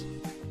ترقص.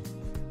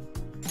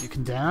 You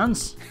can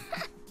dance.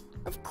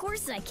 Of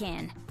course I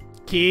can.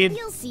 اكيد.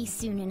 You'll see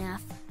soon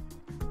enough.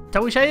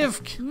 توي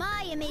شايفك.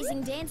 My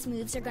amazing dance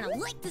moves are gonna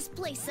light this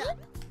place up.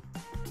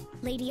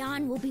 Lady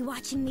An will be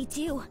watching me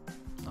too.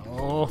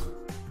 Oh.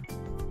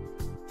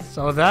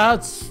 So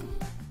that's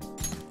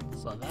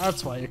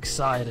why you're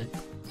excited.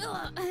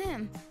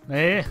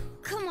 ايه.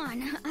 Come on,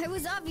 I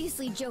was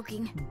obviously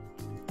joking.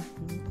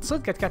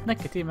 صدقت كانت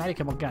نكتي ما عليك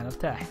يا مورجانا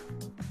ارتاح.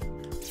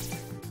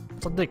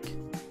 صدق.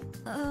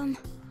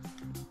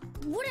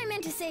 What I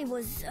meant to say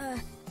was,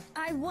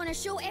 I want to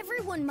show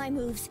everyone my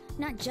moves,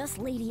 not just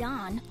Lady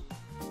An.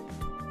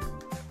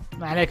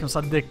 ما عليك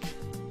مصدق.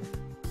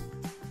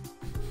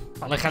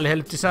 الله يخلي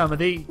هالابتسامة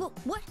ذي.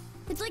 What?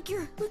 It's like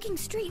you're looking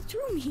straight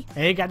through me.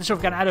 ايه قاعد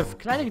اشوف كان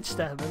اعرفك، لا عليك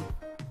تستهبل.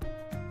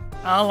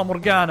 الله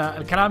مورجانا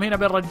الكلام هنا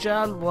بين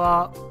رجال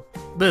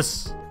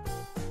وبس.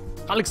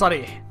 خليك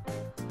صريح.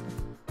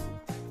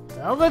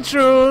 Tell the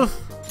truth.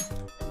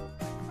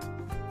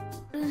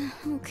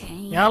 Okay.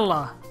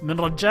 يلا من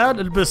رجال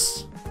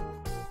البس.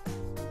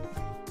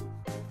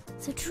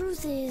 The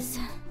truth is,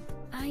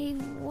 I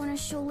want to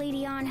show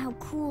Lady An how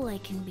cool I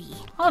can be.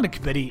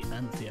 انك بريء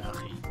انت يا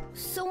اخي.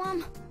 So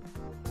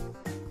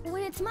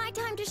when it's my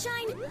time to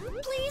shine,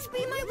 please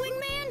be my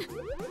wingman.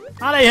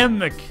 ولا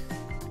يهمك.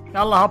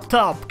 يلا هاب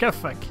توب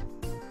كفك.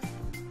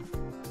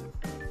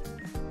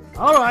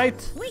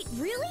 alright. Wait,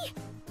 really?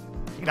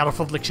 اقدر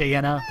ارفض لك شيء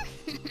انا.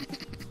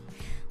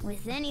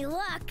 With any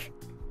luck,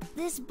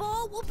 this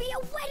ball will be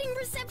a wedding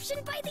reception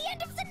by the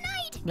end of the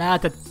night.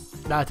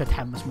 لا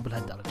تتحمس مو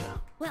بهالدرجة.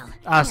 Well,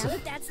 آسف. now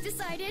that that's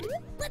decided,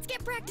 let's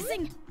get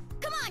practicing.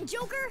 Come on,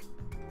 Joker.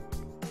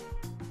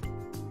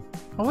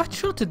 هو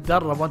شو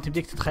تتدرب وانت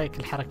بديك تتخيل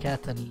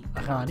الحركات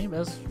الاغاني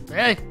بس.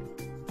 ايه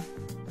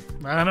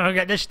انا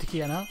قاعد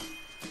اشتكي انا.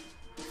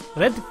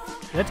 ريد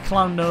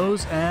كلاون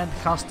نوز اند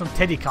كاستم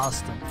تيدي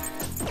كاستم.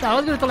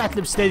 لا تقول طلعت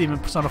لبس تيدي من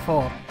بيرسونا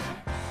 4.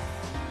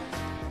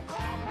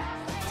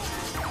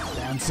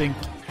 دانسينق.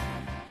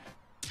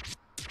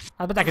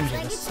 هذا بتاعك المشي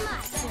بس.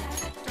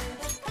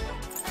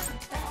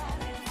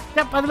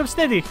 يب هذا لبس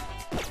تيدي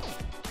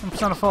من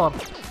بيرسونا 4.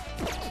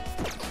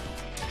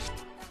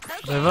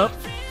 ريفر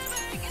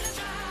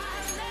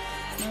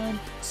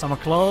summer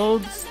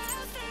clothes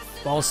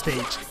ball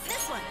stage.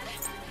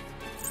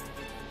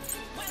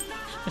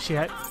 ايش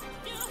هاي؟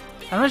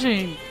 انا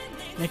ماشي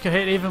make your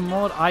hair even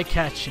more eye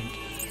catching.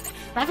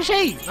 ما في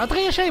شيء، لا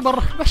تغير شيء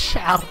برا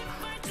بالشعر.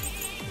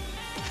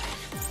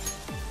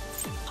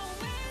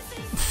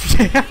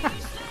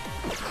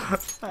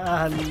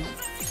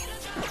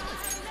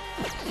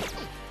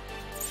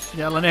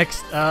 يلا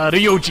نيكست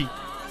ريوجي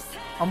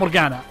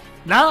مورغانا.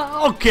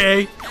 لا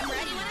اوكي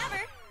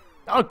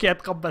اوكي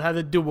اتقبل هذا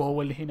الدوبو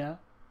هو اللي هنا.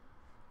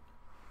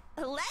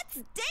 Let's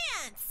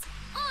dance!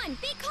 On,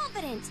 be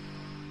confident.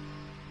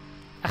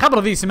 الخبر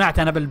ذي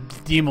سمعتها انا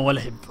بالديمو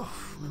والهب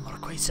مرة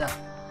كويسة.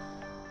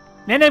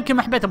 لأن يمكن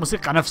ما حبيت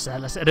الموسيقى نفسها.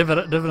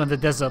 ريفر ان ذا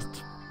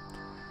ديزرت.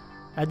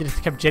 ادري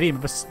ارتكبت جريمة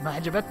بس ما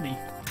عجبتني.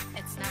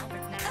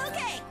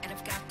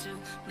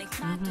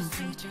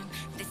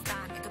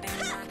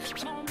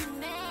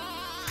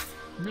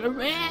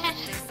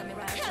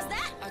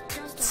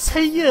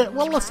 سيء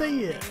والله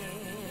سيء.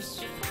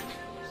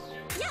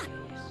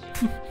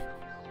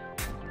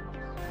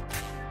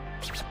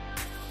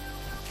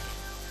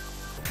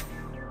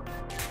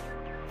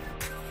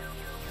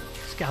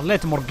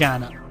 سكارليت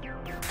مورغانا.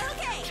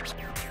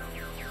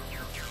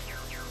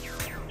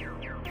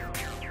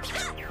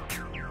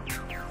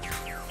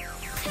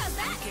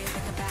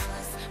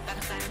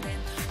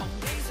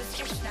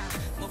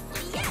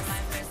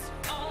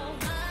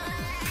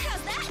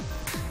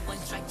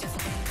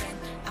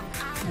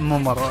 مو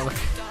مرة لك.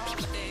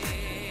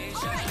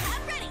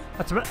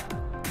 أتبع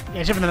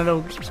يعني شفنا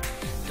لو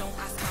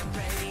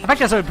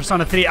أفكر أسوي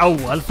بيرسونا 3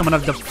 أول ثم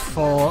نبدأ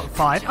 4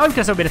 5 أو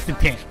يمكن أسوي بين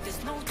الثنتين.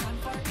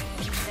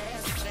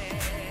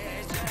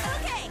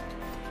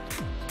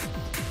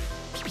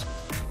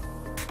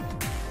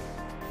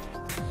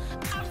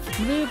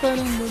 Living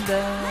in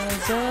the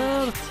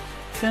desert.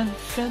 Dun,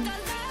 dun.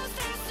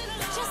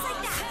 Just like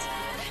that.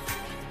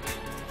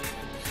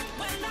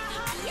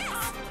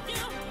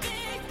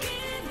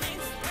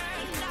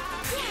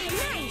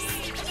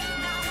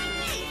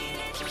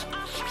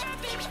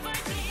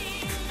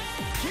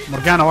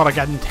 مورغانا ورا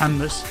قاعد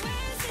متحمس.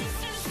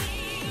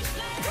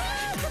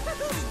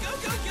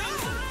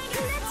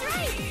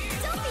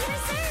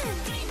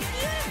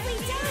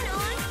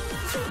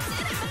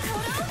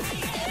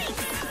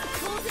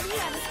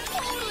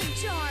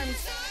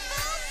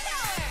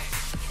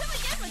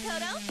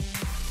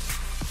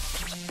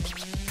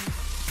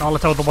 والله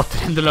تو ضبطت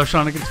الحمد لله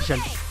وشلون قلت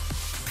فشلت.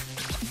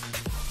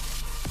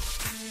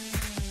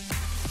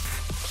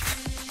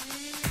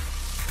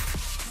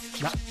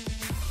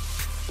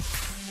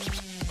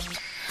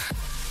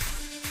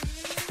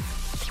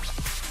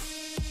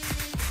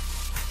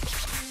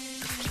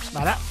 لا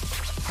لا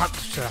حط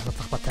الشرح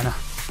لخبطت انا.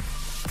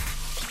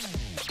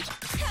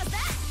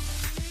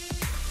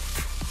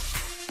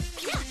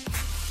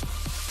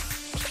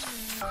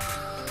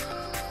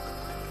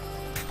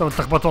 تو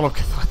تخبط والله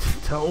بكثرة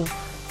تو.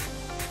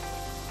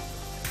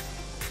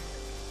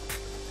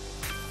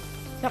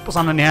 يب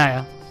وصلنا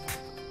النهاية.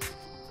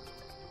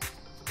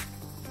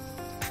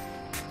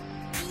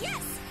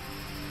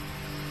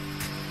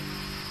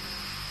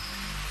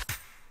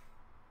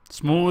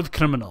 سموث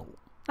كريمنال.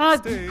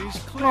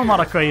 مو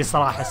مرة كويس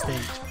صراحة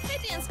ستيج.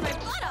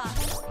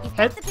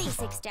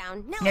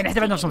 يعني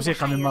احتفلنا نفس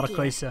الموسيقى من مرة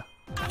كويسة.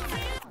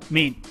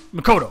 مين؟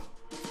 ميكورو.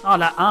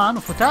 لا آن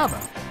وفتابة.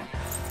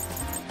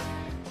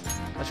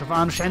 اشوف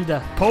آن وش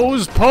عنده.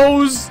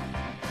 بوز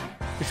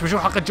مش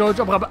بشوف حق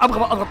جوجو.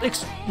 ابغى اضغط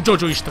اكس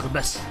وجوجو يشتغل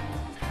بس.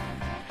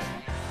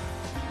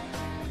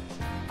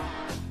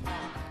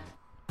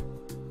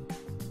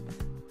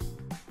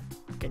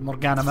 كان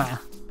مورغانا معه.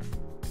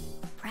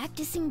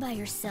 Practicing by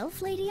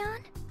yourself, Lady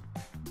Ann?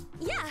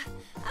 Yeah,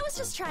 I was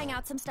just trying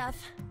out some stuff.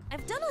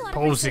 I've done a lot of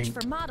Posing. research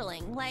for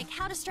modeling, like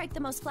how to strike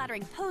the most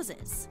flattering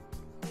poses.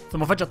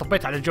 ثم فجأة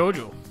طبيت على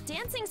جوجو.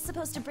 Dancing's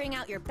supposed to bring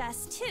out your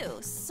best too,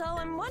 so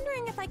I'm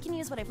wondering if I can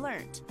use what I've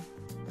learned.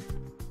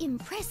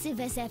 Impressive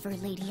as ever,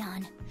 Lady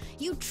Ann.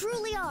 You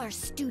truly are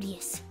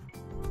studious.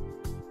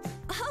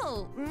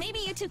 Oh, maybe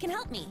you two can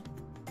help me.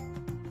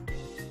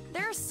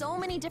 There are so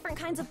many different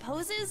kinds of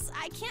poses,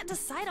 I can't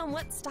decide on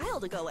what style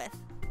to go with.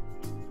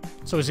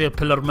 So زي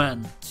البيلر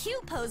مان.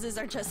 Cute poses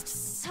are just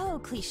so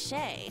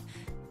cliché.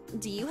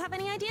 Do you have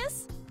any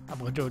ideas?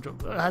 ابغى جوجو.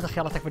 هذا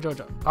خياراتك في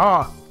جوجو.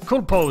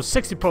 cool pose,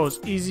 sexy pose,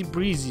 easy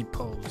breezy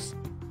pose.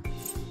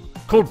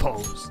 Cool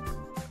pose.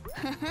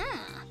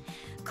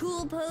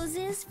 Cool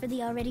poses for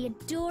the already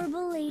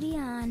adorable Lady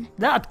Ann.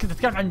 لا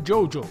تتكلم عن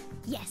جوجو.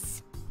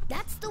 Yes,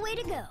 that's the way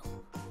to go.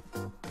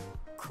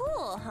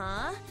 Cool,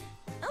 huh?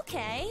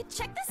 Okay,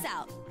 check this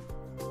out.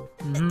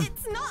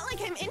 It's not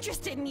like I'm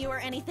interested in you or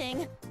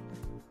anything.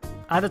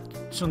 هذا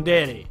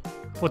تسونديري.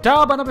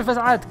 فتابة أنا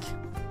بفزعتك.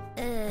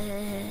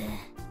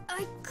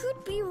 I could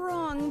be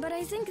wrong, but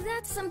I think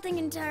that's something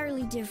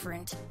entirely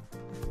different.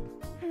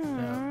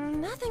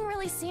 Nothing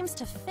really seems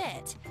to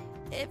fit.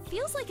 It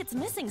feels like it's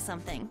missing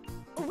something.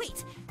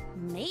 Wait,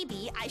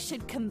 maybe I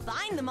should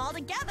combine them all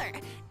together.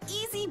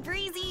 Easy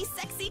breezy,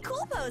 sexy,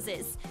 cool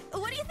poses.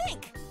 What do you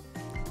think?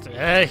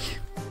 Hey.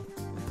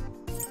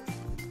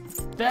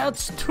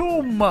 That's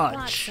too Thought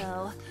much.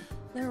 so.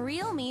 The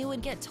real me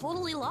would get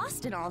totally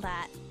lost in all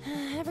that.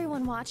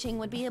 Everyone watching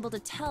would be able to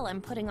tell I'm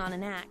putting on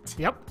an act.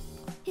 Yep.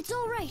 It's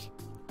all right.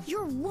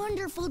 You're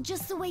wonderful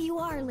just the way you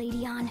are,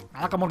 Lady Ann.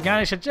 علاقة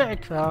مورجانا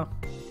يشجعك ف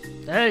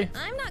hey.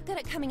 I'm not good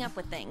at coming up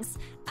with things.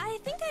 I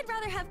think I'd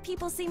rather have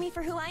people see me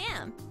for who I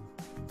am.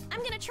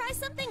 I'm gonna try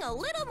something a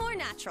little more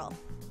natural.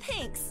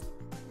 Thanks.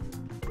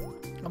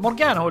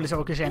 مورجانا هو اللي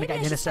يسوي كل شيء يعني Maybe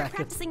قاعد I هنا should start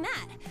ساكت. practicing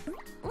that.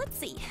 Let's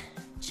see.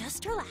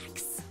 Just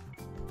relax.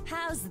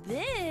 How's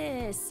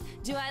this?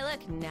 Do I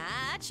look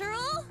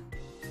natural?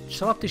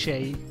 شربتي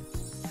شيء.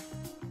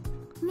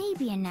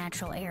 Maybe a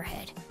natural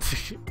airhead.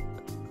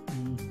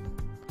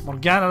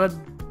 مورجانا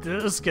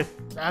لا اسكت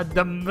لا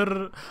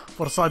تدمر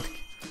فرصتك.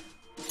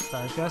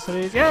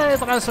 كاسريز ياي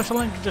طبعا السوشيال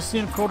لينك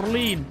جاستين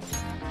كورلين.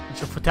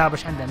 نشوف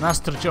فتابش عنده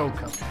ماستر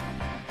جوكر.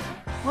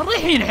 وين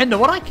رايحين حنا؟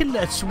 ورا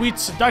كله سويت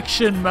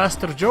سدكشن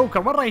ماستر جوكر،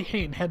 وين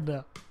رايحين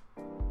حنا؟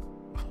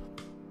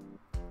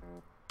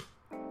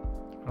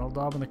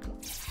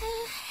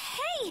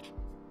 Hey!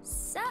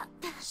 Sup?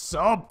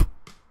 Sup?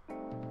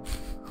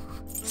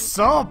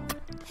 Sup?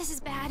 This is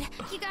bad.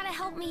 You gotta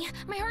help me.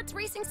 My heart's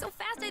racing so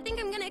fast I think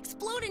I'm gonna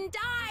explode and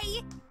die.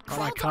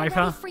 Alright, Crowds Kaifa.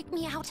 already freaked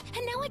me out,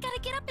 and now I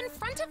gotta get up in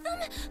front of them?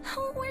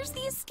 Oh, where's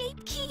the escape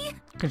key?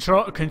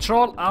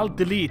 Control Alt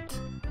Delete.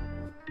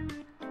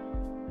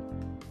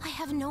 I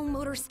have no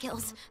motor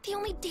skills. The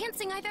only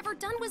dancing I've ever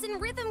done was in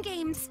rhythm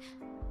games.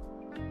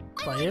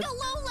 I'm طيب. like a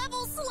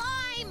low-level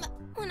slime!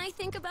 When I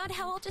think about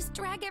how I'll just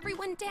drag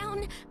everyone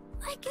down,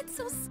 I get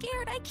so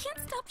scared I can't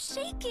stop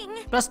shaking.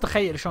 بس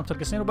تخيل شلون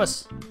ترقصين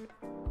وبس.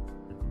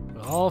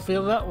 We all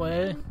feel that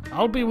way.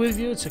 I'll be with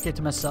you. It's okay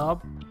to mess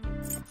up.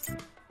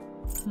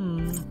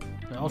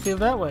 We all feel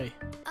that way.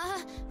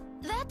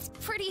 That's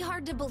pretty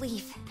hard to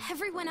believe.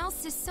 Everyone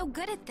else is so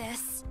good at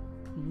this.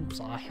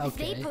 صح If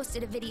they okay.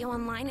 posted a video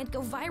online, it'd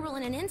go viral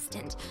in an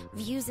instant.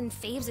 Views and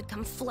faves would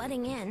come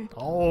flooding in.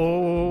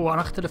 اوه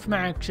انا اختلف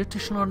معك. شفت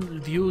شلون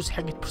الفيوز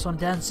حقت بيرسونا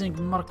دانسينج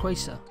مرة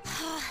كويسة.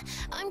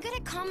 I'm good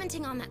at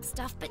commenting on that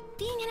stuff, but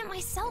being in it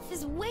myself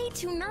is way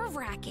too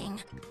nerve-wracking.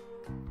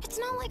 It's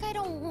not like I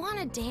don't want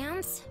to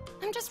dance.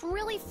 I'm just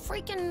really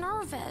freaking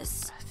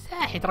nervous.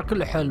 ثاحي ترى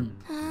كله حلم.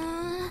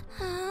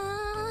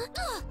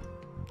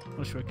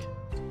 وش بك؟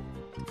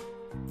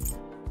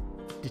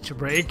 Did you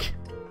break?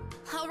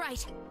 All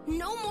right,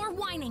 no more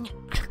whining.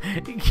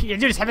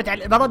 يعجبني سحبت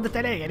عليه ما ردت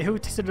عليه يعني هو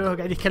تحس انه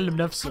قاعد يكلم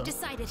I've نفسه.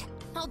 decided.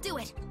 I'll do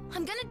it.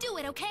 I'm gonna do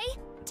it, okay?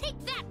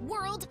 Take that,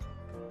 world.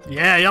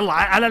 يلا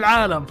على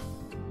العالم.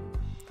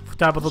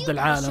 فتابة ضد You gotta show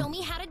العالم.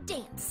 me how to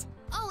dance.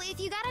 Oh, if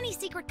you got any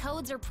secret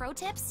codes or pro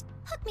tips,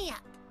 hook me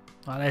up.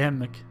 ولا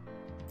يهمك.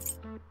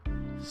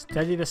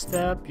 Study the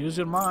step, use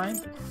your mind,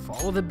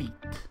 follow the beat.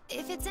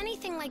 If it's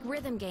anything like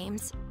rhythm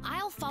games,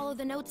 I'll follow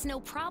the notes no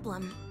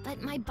problem, but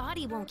my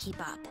body won't keep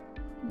up.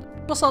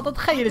 ببساطة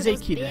تخيل زي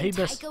Those كذا هي big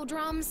بس. taiko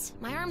drums,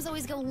 my arms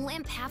always go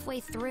limp halfway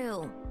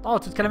through. اوه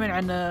تتكلمين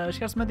عن ايش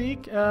كان اسمه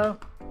ذيك؟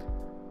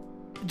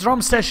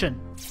 درام سيشن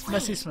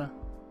بس اسمه.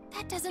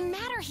 That doesn't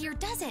matter here,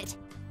 does it?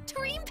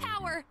 Dream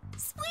power!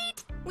 Sweet!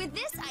 With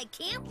this, I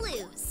can't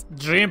lose.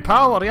 دريم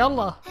باور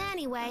يلا.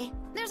 Anyway,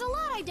 there's a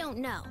lot I don't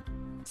know.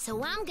 So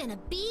I'm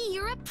gonna be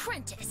your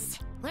apprentice.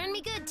 Learn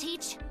me good,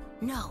 Teach.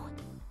 No.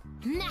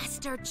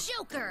 Master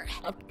Joker!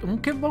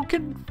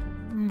 ممكن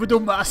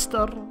بدون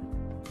ماستر.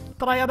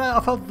 ترى انا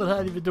افضل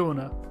هذه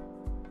بدونه.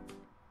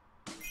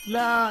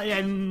 لا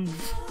يعني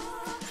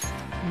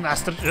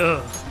ماستر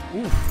اوف.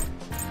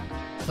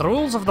 The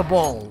rules of the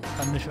ball.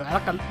 خلنا نشوف على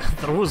الاقل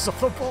the rules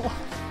of the ball.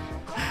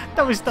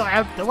 تو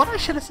استوعبته والله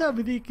ايش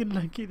الاسامي ذي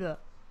كلها كذا.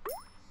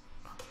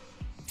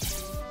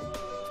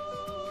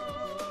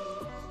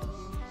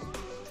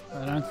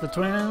 Around the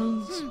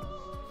twins.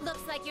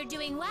 Looks like you're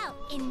doing well,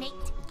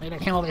 inmate. الى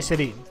الحين وضعي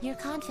سليم. Your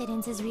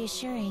confidence is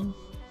reassuring.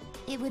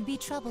 It would be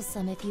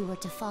troublesome if you were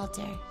to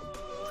falter.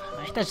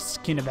 ما يحتاج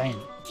سكينة بعين.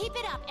 Keep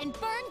it up and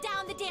burn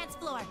down the dance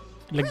floor.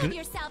 Look- Prove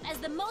yourself as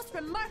the most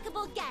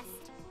remarkable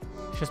guest.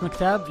 شو اسمه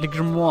كتاب؟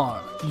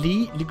 لجرموار.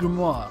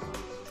 لجرموار.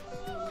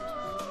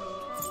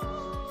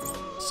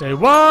 Say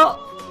what?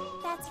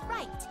 That's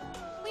right.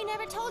 We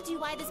never told you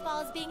why this ball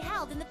is being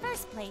held in the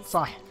first place.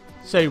 صح.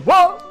 Say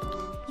what?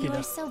 You كذا.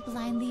 are so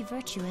blindly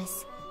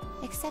virtuous,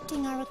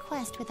 accepting our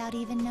request without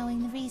even knowing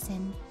the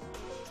reason.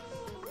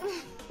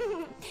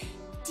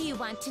 Do you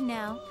want to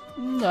know?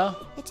 No.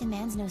 It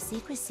demands no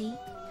secrecy.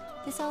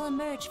 This all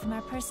emerged from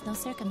our personal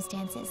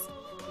circumstances.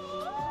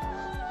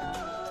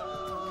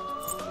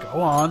 Go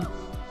on.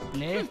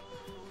 ليه؟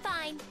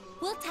 Fine,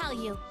 we'll tell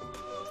you.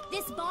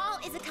 This ball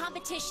is a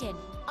competition.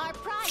 Our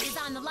pride is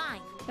on the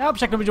line. لا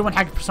بشكل بيجون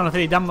حق بيرسونا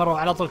 3 دمروا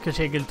على طول كل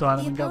شيء قلته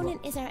انا The من قبل.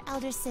 opponent is our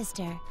elder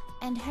sister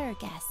and her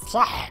guest.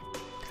 صح.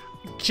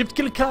 شفت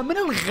كل الكلام من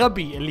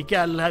الغبي اللي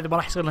قال هذا ما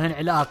راح يصير لهن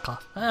علاقة.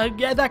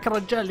 ذاك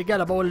الرجال اللي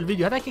قاله بأول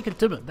الفيديو هذاك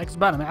يكتبه ذاك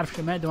زبالة ما يعرف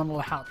شيء ما يدري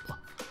والله حاطه.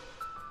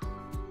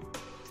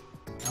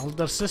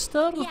 Elder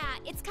sister.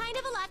 Yeah, it's kind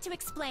of a lot to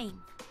explain.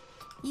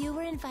 You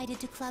were invited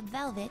to Club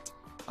Velvet,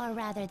 or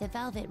rather the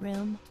Velvet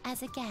Room,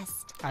 as a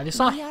guest. هذه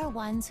صح. We are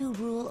ones who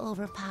rule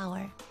over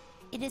power.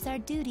 It is our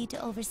duty to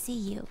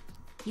oversee you.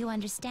 You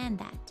understand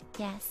that,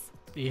 yes?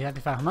 إيه هذه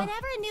فاهمة.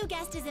 Whenever a new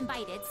guest is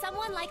invited,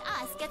 someone like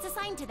us gets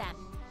assigned to them.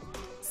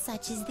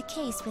 Such is the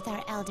case with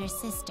our elder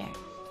sister.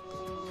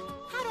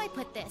 How do I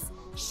put this?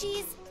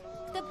 She's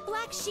the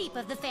black sheep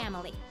of the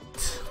family.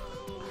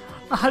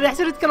 هذا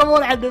يحسن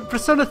يتكلمون عن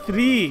بيرسونا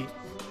 3.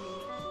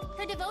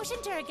 Her devotion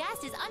to her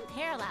guest is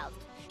unparalleled.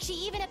 She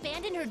even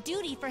abandoned her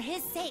duty for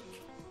his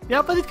sake.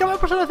 يا طيب يتكلمون عن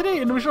بيرسونا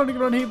 3 انه شلون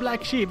يقولون هي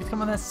بلاك شيب،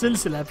 يتكلمون عن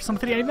السلسلة بيرسونا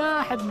 3 يعني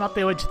ما حد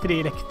معطيه وجه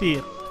 3 له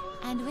كثير.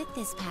 And with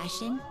this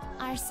passion,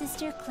 our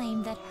sister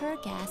claimed that her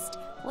guest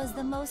was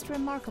the most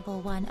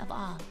remarkable one of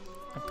all.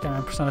 بتكلم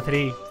عن بيرسونا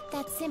 3.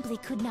 That simply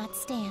could not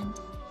stand.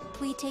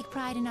 We take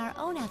pride in our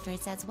own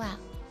efforts as well.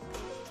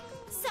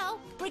 So,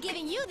 we're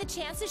giving you the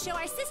chance to show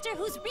our sister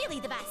who's really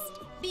the best.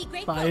 Be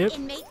grateful, طيب.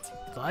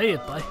 inmate.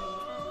 طيب.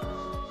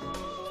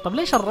 طب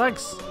ليش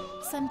الرقص؟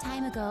 Some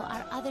time ago,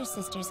 our other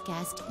sister's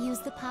guest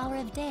used the power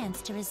of dance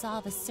to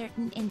resolve a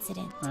certain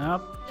incident.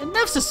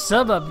 نفس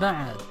السبب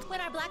بعد.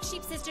 When our black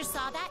sheep sister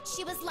saw that,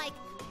 she was like,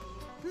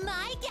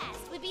 "My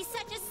guest would be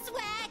such a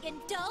swag and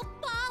dope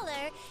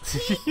baller.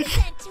 He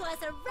present to us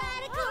a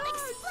radical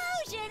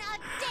explosion of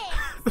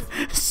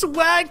dance."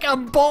 سواق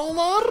ام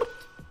بولر؟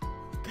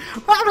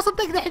 ما اعرف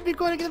صدق الحين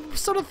بيكون كذا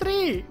بيرسونا 3،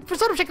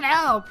 بيرسونا بشكل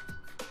عام.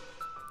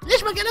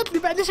 ليش ما قالت لي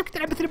بعد؟ ليش كنت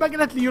تلعب 3 ما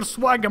قالت لي يور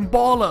سواق ام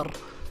بولر؟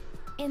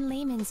 In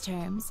layman's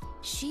terms,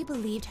 she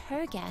believed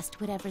her guest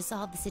would have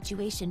resolved the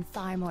situation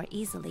far more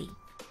easily.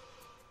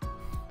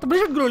 طب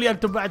ليش تقولوا لي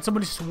انتم بعد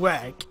تسموني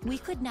سواق؟ We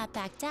could not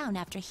back down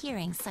after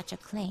hearing such a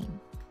claim.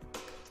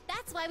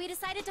 That's why we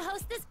decided to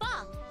host this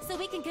ball, so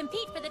we can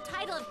compete for the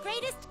title of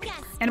greatest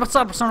guest. يعني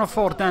باختصار بيرسونا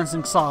 4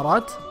 دانسينق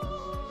صارت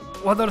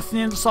وهذول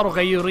الاثنين صاروا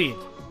غيورين،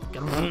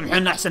 قالوا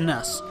احنا احسن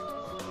ناس.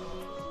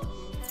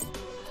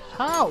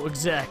 How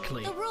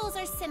exactly? The rules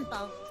are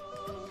simple.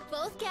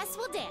 Both guests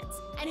will dance,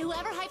 and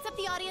whoever hypes up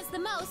the audience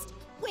the most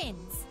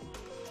wins.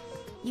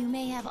 You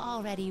may have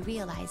already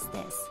realized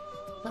this,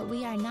 but we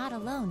are not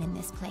alone in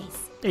this place.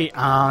 اي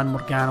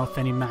مورغانا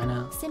والثاني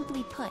معنا.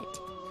 Simply put,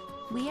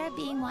 we are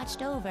being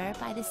watched over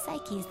by the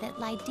psyches that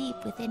lie deep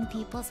within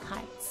people's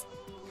hearts.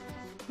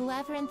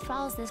 Whoever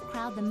enthralls this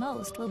crowd the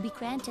most will be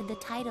granted the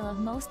title of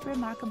most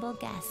remarkable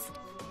guest.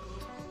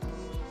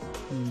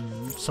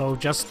 So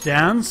just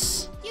dance?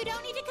 You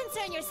don't need to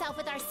concern yourself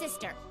with our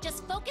sister. Just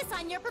focus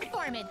on your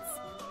performance.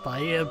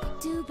 طيب.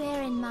 Do bear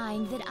in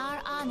mind that our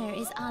honor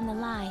is on the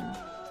line.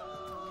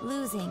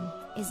 Losing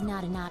is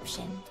not an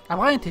option.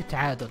 ابغى ينتهي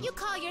التعادل. You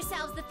call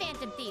yourselves the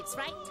Phantom Thieves,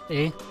 right?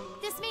 ايه.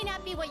 This may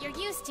not be what you're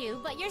used to,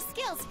 but your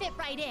skills fit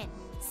right in.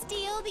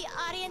 Steal the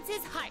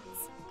audience's hearts.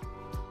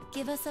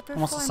 Give us a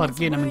performance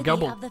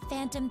worthy of the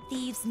Phantom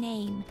Thieves'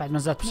 name. بعد ما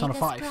نزلت بيرسونا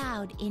 5. Make us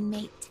proud,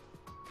 inmate.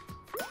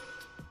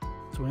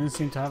 Twins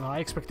seem to have high By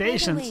the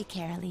expectations. way,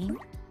 Caroline,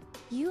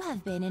 you have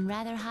been in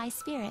rather high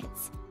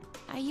spirits.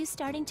 Are you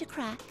starting to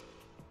crack?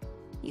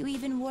 You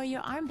even wore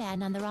your armband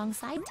on the wrong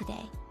side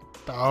today.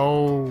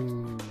 Oh.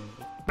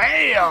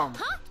 Bam!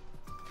 Huh?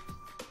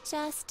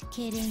 Just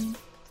kidding.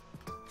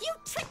 You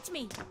tricked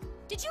me!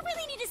 Did you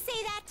really need to say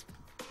that?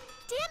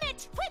 Damn it!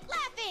 Quit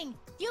laughing!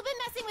 You've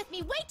been messing with me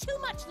way too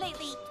much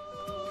lately!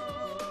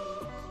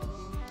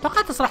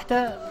 توقعت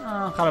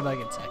صراحته خلاص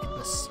بقيت ساكت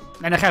بس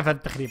لأن خايف هذا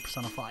التخريب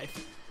بيرسونا 5.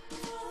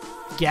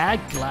 Gag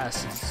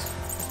glasses.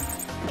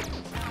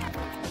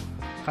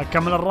 خل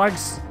نكمل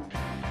الرقص.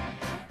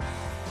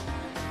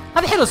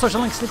 هذه حلوة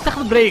السوشيال لينكس اللي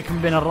تاخذ بريك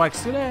من بين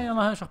الرقص.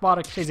 يلا ايش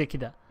اخبارك؟ شيء زي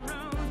كذا.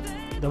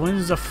 The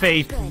Winds of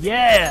Fate.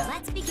 Yeah.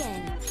 Let's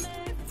begin.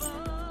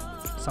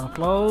 Some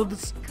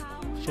clothes.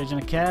 Shajin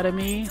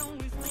Academy.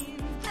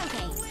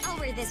 Okay, I'll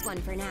wear this one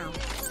for now.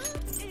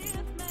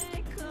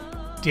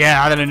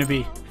 Yeah, هذا اللي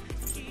نبيه.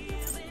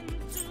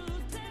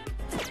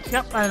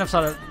 يب هذا نفس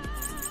هذا.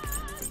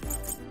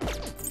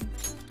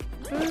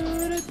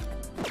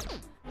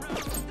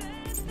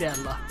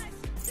 يلا.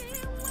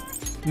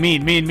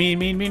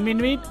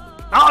 مين؟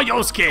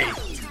 يوسكي.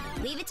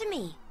 Leave it to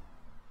me.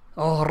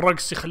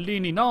 الرقص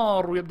يخليني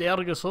نار ويبدأ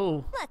يرقص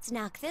هو. Let's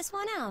knock this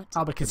one out.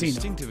 بالكازينو.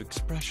 Distinctive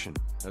expression,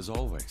 as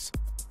always.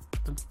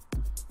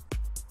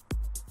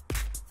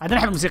 عاد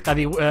نحب الموسيقى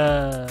ذي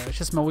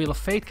شو اسمه ويل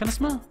اوف فيت كان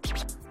اسمه؟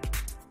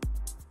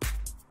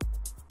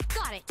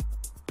 Got it.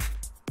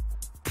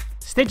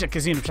 ستيج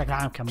الكازينو بشكل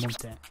عام كان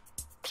ممتع.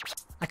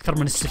 أكثر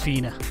من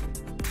السفينة.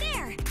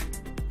 There.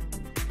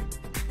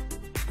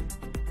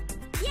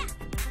 Yeah.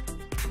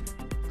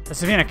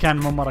 السفينة كان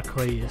مو مرة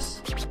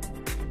كويس.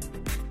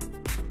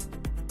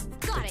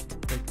 Got it.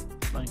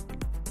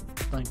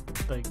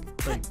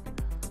 طيق.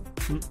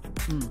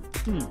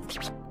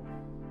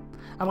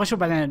 ابغى اشوف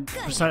بعدين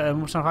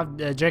مسابقات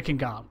جاكين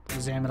جارد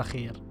الزعيم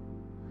الاخير.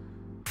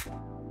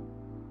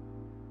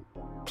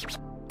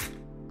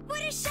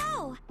 What a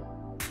show.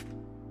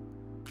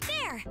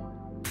 There.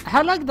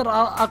 هل اقدر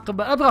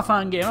ابغى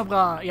فان جيم،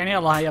 ابغى يعني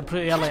يلا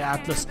يا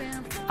اتلس،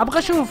 ابغى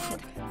اشوف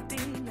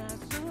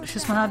شو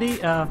اسمه هذه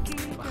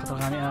اخذ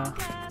اغاني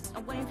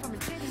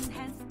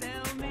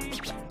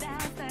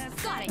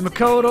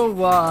ميكورو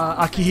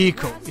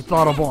واكيهيكو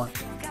يتضاربون.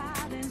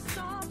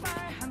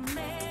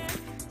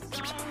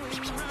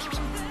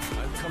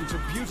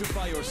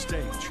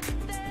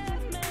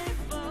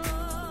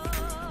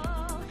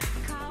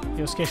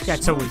 يوسكي ايش قاعد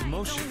تسوي؟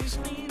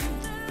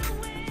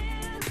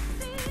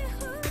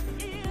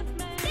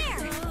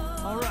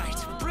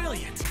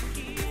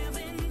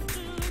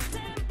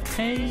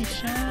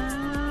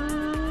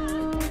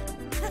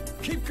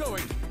 Keep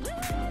going.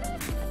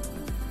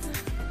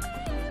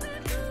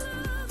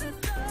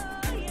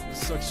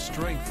 Such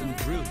strength and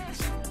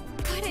brilliance.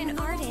 What an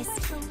artist.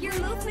 Your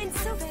movement's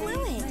so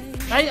fluid.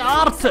 اي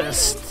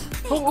ارتست.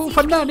 هو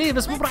فنان ايه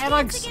بس مو براعي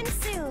رقص. Good.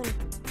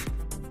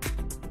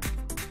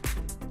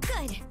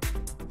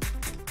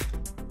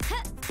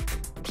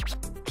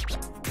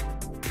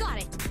 Got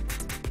it.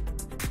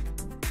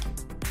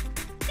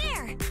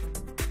 There.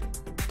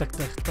 تك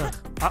تك تك.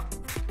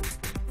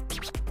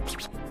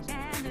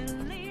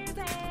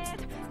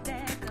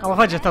 أو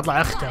فجأة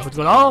تطلع أخته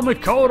وتقول أوه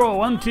ميكورو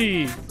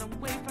وأنتي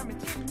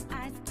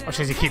أو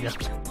شيء زي كذا.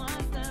 Good.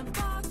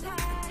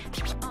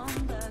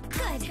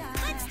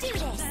 Let's do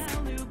this.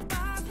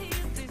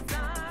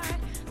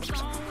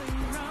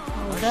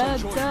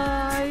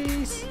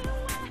 دايس.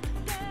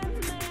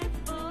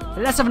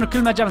 للأسف إنه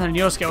كل ما جاء مثلا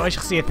يوسكي أو أي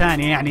شخصية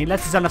ثانية يعني لا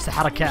تزال نفس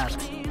الحركات.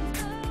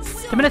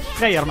 تمنيت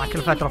تتغير مع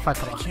كل فترة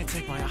وفترة.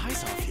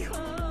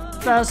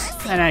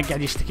 بس أنا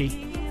قاعد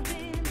يشتكي.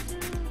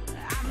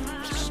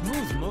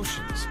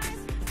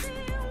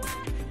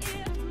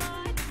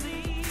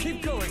 Keep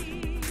going.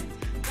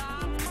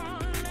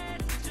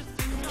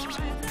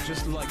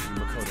 Just like you,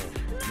 Makoto.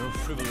 No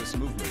frivolous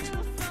movement.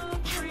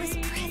 That was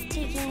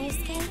breathtaking,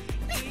 Yusuke.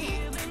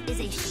 Is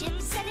a ship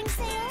setting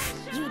sail?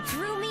 You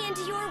drew me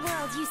into your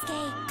world,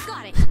 Yusuke.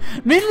 Got it.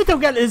 مين اللي تو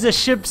قال is a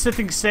ship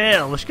setting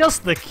sail؟ وش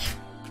قصدك؟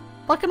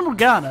 لكن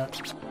مورغانا.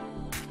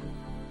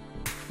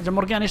 أجل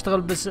مورغانا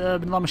يشتغل بس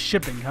بنظام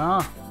الشيبينج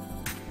ها؟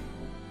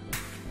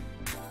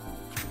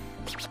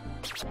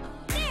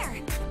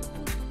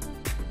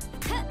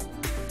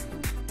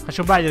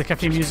 أشوف بعد إذا كان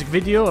في ميوزك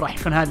فيديو راح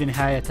يكون هذه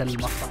نهاية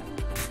المقطع.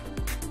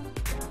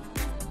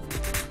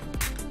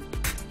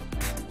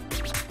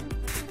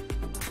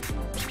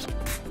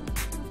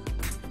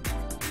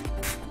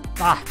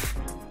 صح.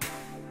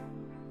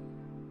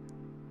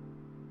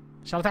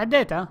 إن شاء الله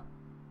تعديته.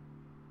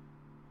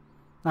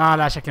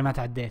 لا شكلي ما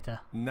تعديته.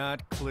 Not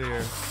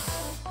clear.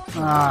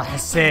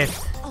 حسيت.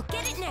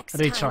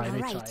 ريتراي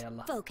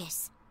يلا.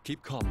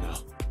 Keep calm now.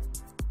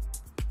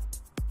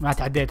 ما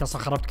تعديت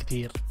اصلا خربت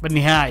كثير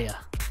بالنهاية.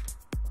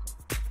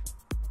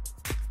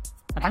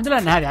 الحمد لله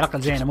ان هذه على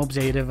الاقل زينة مو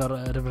بزي ريفر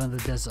ان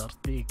ذا ديزرت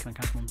ذيك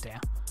كانت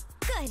ممتعة.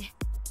 Good.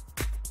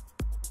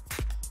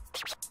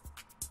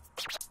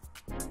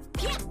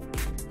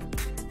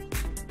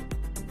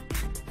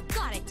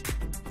 Got it.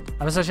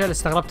 بس الشيء اللي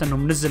استغربت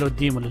انهم نزلوا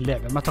الديمو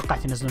للعبة، ما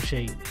توقعت ينزلون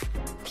شيء.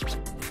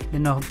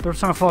 لانه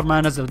بيرسونا 4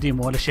 ما نزلوا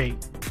ديمو ولا شيء.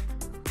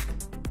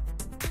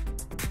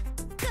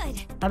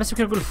 أنا بس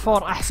يمكن أقول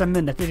 4 أحسن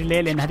منه، تدري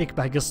ليه؟ لأن هذيك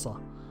بها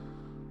قصة.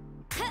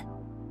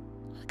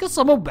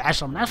 قصة مو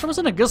ب10 من 10 بس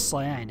إنها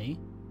قصة يعني.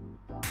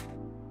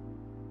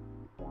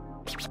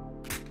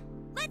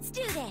 Let's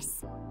do this.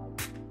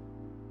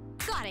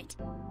 Got it.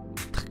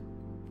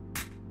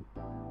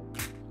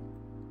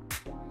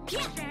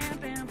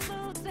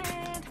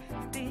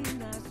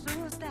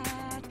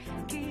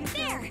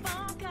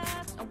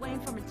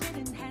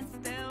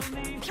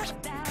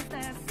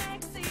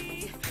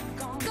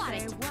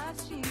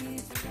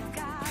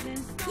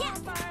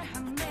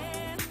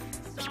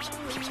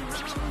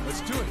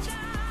 Let's do it.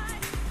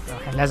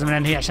 لازم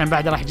ننهي عشان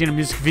بعد راح يجينا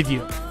ميوزك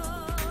فيديو.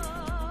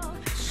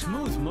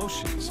 Smooth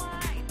motions.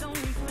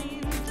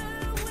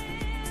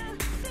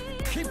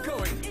 Keep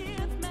going.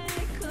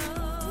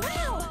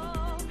 Wow.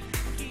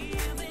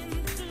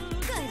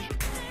 Good.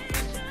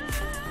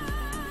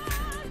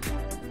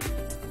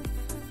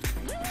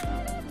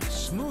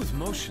 Smooth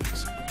motions.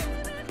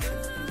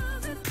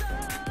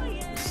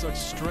 Such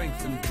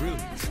strength and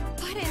brilliance.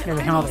 يلا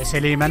الحين وضعي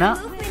سليم أنا.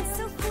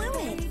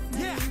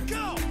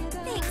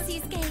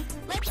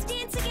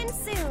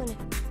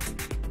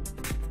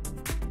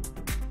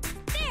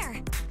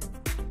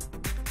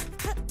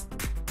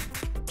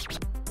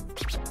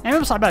 يعني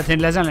مو بصعبات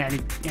هنا لا زال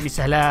يعني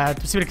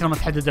سهلات بس يبيلك لما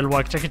تحدد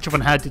الوقت عشان تشوف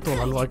هادي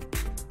طول الوقت.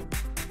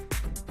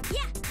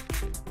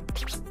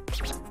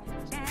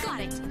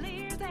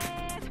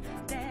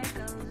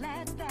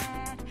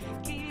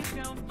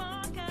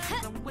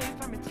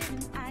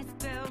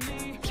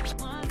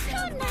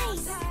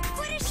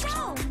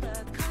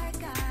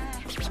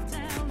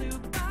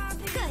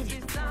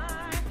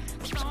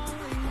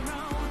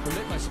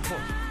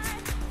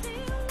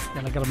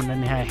 يلا قرب من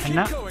النهاية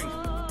حنا.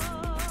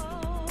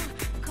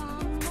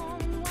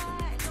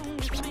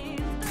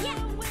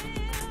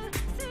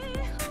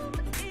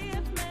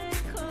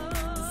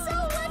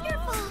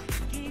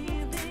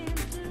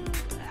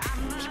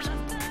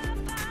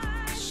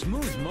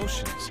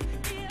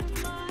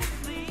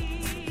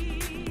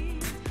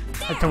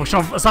 انت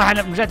وشوف صح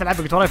انا رجعت العب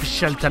قلت وراي في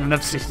الشلت انا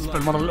نفسي في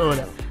المرة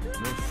الأولى.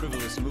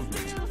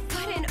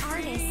 What an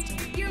artist.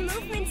 Your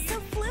movement's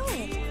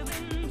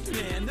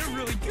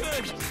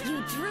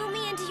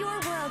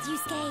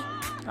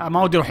Yosuke.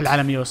 ما ودي اروح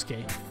لعالم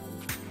يوسكي.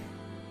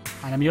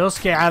 عالم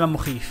يوسكي عالم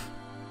مخيف.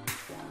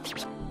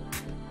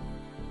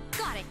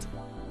 Got it.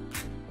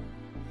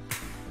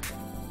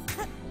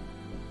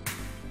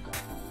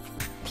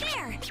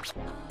 There.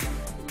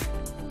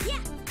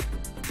 Yeah.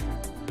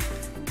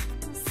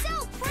 So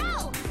pro.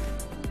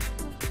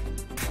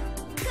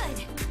 Good.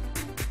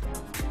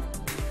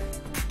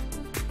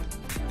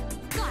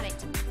 Got it.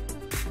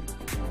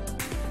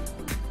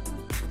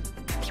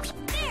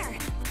 There.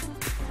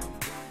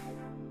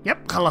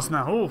 يب خلصنا.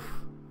 اوف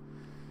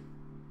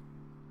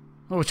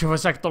شوف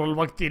ساكت طول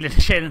الوقت اللي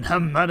شايل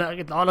هم. انا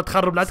قلت له لا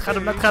تخرب لا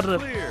تخرب لا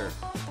تخرب.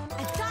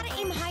 I've got to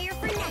aim higher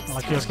for next.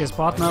 Like Yosuke's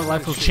partner,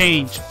 life will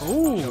change.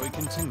 اوه Shall we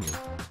continue?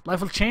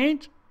 life will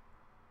change.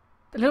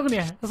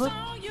 الأغنية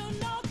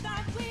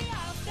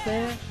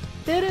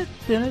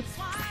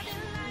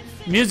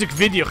ميوزك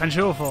فيديو خلينا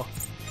نشوفه.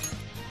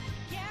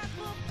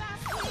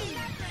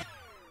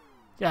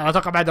 يعني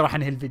اتوقع بعد راح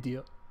انهي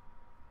الفيديو.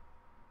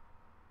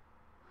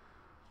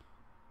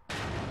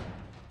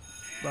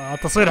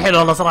 التصوير حلو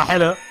والله صراحة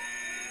حلو.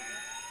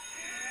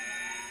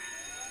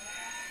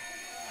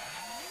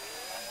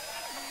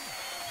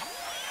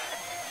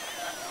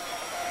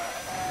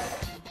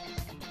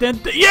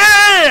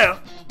 ياه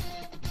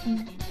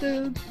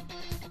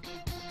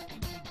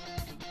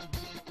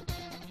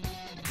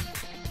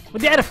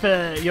ودي اعرف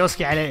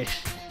يوسكي على ايش.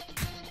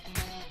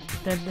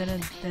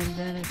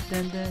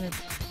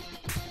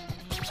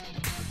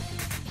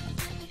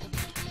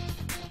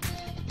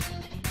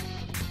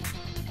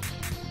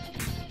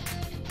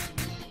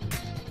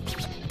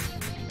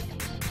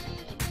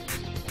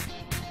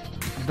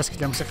 بس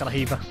كده موسيقى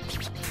رهيبة.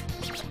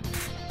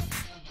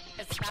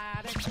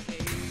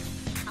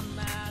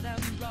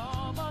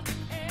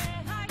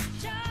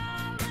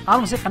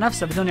 الموسيقى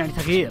نفسها بدون يعني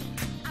تغيير.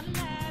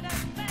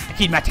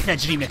 اكيد ما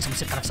تحتاج ريميكس.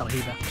 الموسيقى نفسها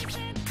رهيبة.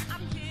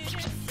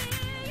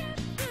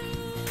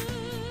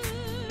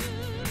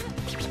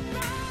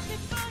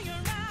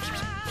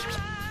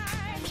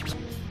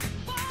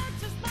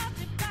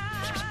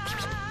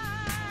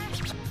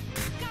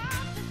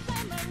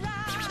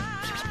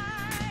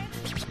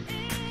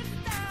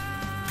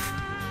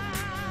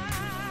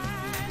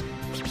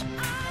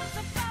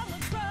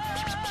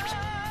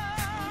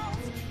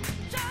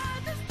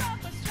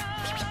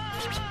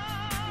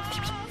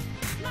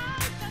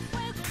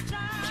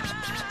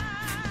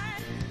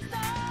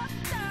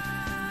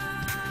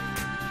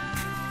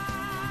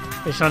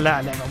 شلون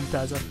لا لعبة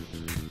ممتازة.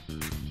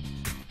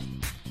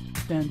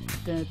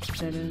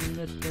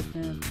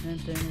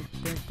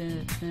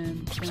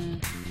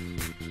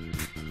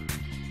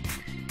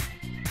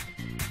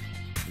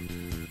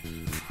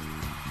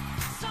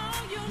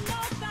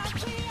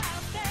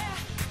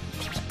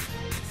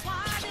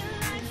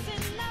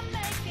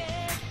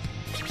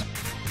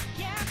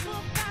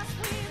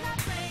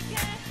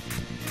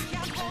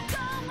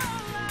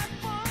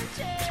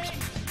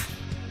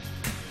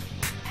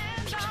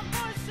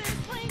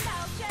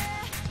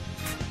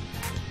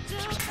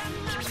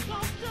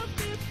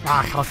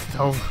 خلاص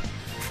تهوب.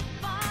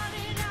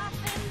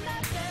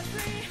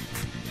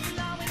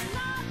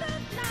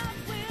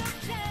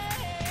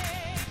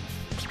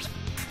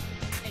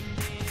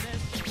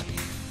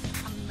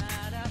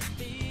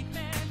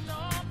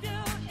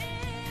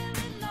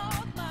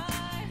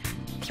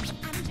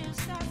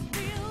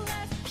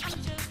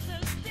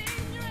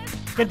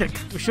 قدرك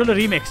وشو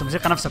الريميكس.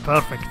 الموسيقى نفسها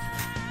بيرفكت.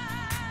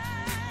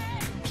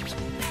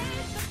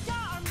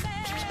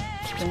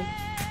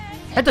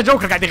 حتى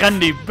جوكر قاعد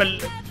يغني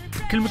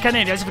كل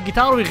مكانين، يعزف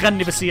الجيتار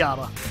ويغني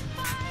بالسيارة.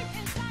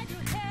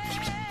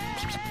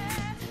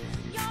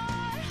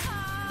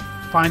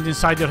 Find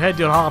inside your head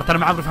your heart. أنا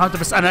ما عمري فهمته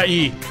بس أنا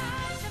إيه.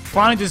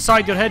 Find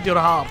inside your head your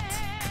heart.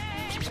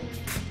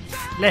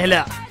 ليه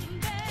لا؟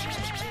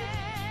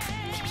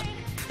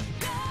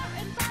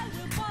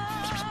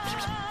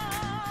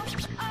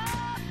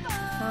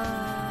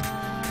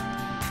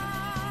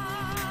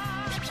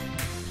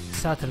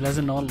 ساتر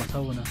لازلنا والله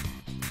تونا.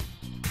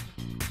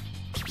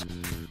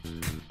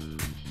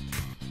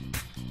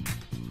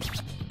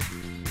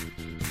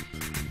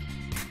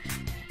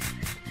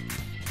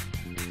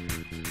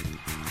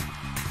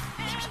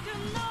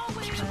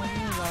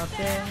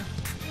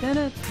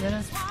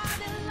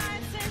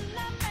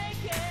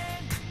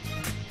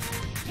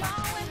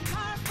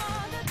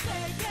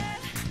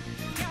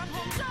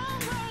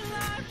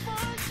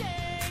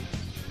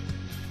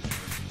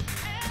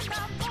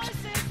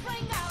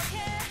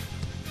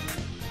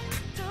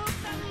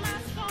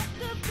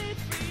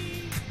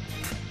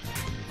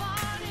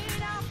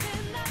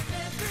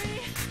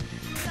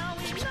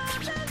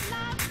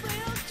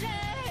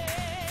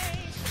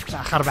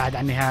 تأخر بعد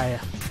عن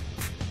النهاية.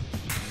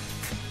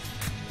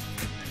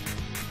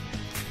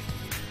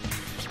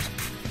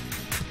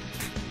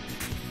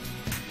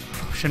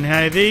 وش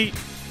النهاية ذي؟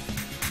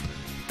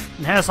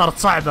 النهاية صارت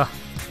صعبة.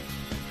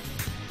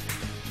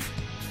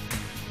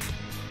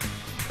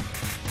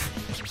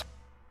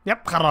 يب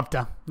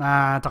خربته.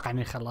 ما اتوقع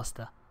اني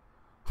خلصته.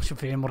 شوف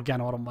في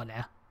مورجانا ورا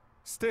مولعه.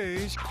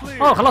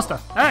 اوه خلصته.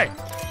 هاي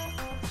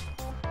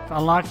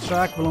unlock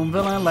track balloon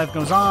villain life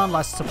goes on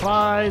last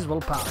surprise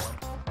will power.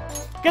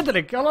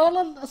 كذلك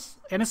والله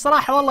يعني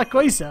الصراحة والله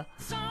كويسة.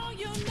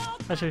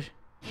 شوف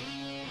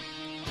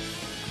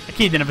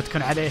أكيد أنا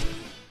بتكون عليه.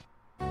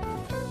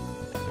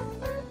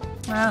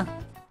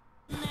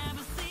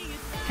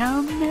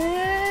 كم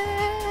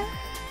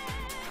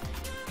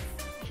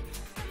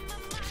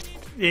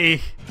إيه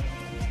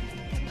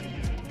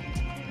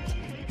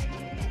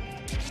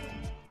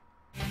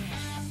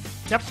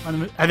يب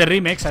هذا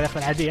الريميكس هذا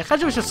العادية.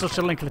 خلينا نشوف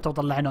السوشيال لينك اللي تو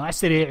طلعناه على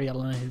السريع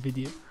ويلا ننهي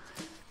الفيديو.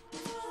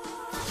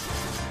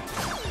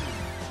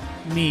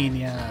 مين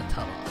يا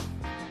ترى؟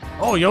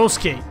 اوه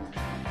يوسكي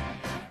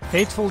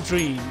فيتفول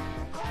دريم.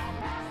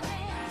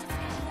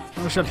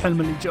 وش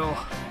الحلم اللي جوه؟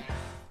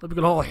 طيب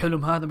يقول اوه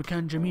حلم هذا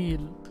مكان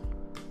جميل.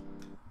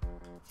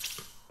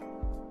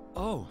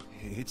 Oh,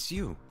 it's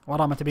you.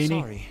 ورا ما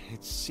تبيني. Sorry,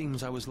 it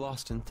seems I was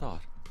lost in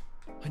thought.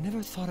 I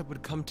never thought it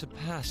would come to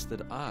pass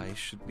that I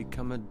should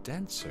become a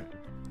dancer.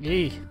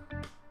 ايه.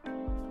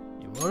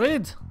 You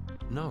worried?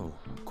 No,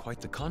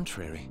 quite the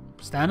contrary.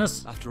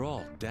 استانس. After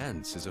all,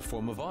 dance is a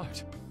form of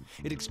art.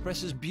 It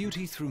expresses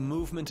beauty through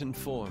movement and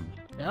form.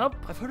 Yep.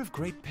 I've heard of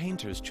great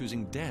painters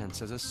choosing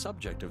dance as a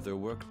subject of their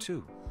work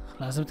too.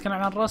 لازم نتكلم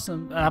عن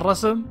الرسم.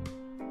 الرسم.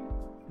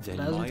 Then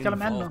لازم my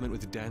نتكلم عنه. involvement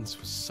with dance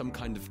was some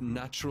kind of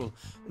natural...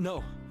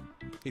 No,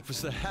 it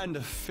was the hand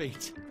of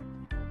fate.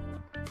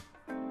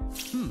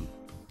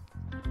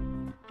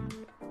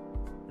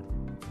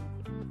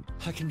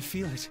 I can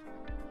feel it.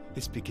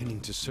 It's beginning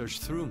to surge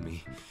through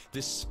me.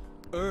 This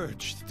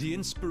urge, the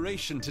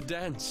inspiration to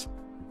dance.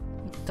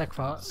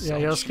 تكفى يا Such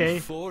يوسكي.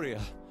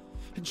 euphoria.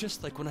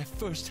 Just like when I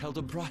first held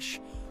a brush.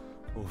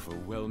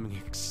 Overwhelming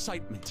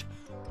excitement.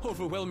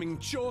 Overwhelming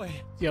joy.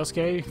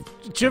 يوسكي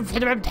شوف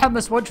حدا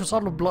متحمس وجهه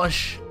صار له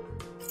بلاش.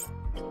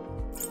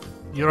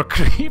 يورو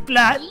كريب.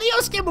 لا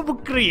يوسكي مو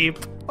بكريب.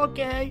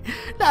 اوكي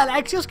لا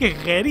العكس يوسكي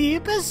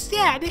غريب بس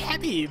يعني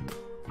حبيب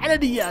على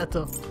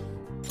نياته.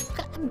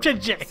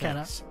 مشجعك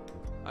انا.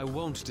 I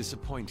won't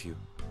disappoint you.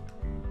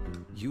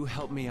 You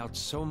help me out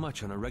so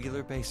much on a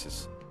regular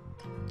basis.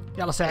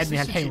 يلا As ساعدني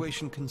the هالحين.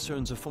 situation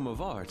concerns a form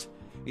of art,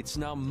 it's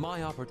now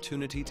my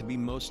opportunity to be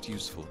most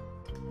useful.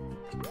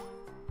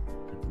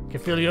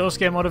 كيف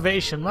يوسكي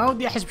موتيفيشن. ما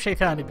ودي احس بشيء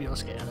ثاني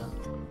بيوسكي انا.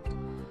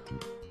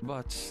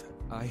 But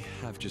I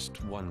have just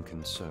one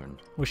concern.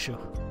 وشو؟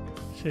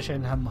 شو شيء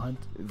نهمه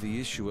انت؟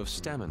 The issue of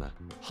stamina.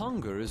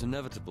 Hunger is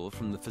inevitable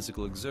from the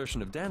physical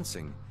exertion of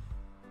dancing.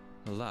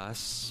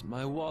 Alas,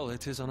 my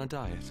wallet is on a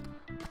diet.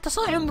 انت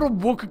صار عمر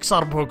ابوك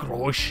صار به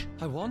قروش.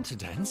 I want to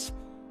dance,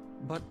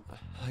 but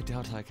I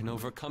doubt I can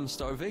overcome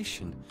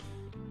starvation.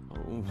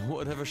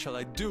 Whatever shall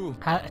I do?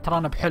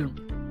 ترانا بحلم.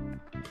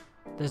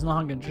 There's no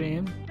hunger in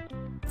dream.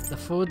 The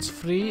food's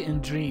free in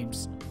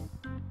dreams.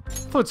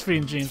 Food's free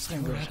in dreams.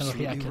 You're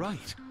absolutely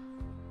right.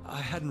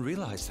 I hadn't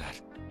realized that.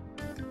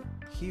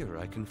 Here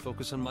I can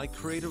focus on my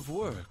creative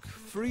work,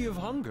 free of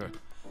hunger.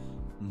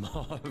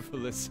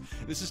 Marvelous.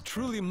 This is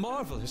truly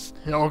marvelous.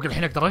 يا اوك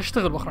الحين اقدر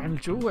اشتغل واخرج عن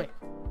الجوع.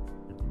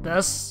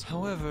 بس.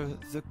 However,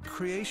 the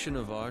creation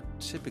of art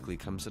typically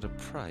comes at a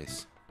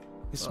price.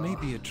 This may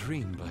be a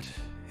dream, but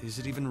is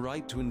it even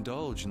right to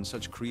indulge in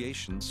such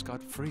creation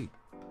scot-free?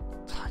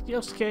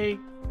 Yosuke.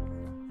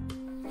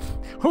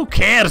 Who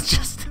cares?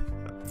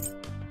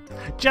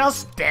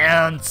 Just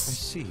dance. I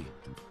see.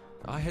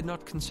 I had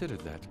not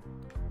considered that.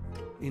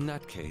 In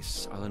that case,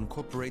 I'll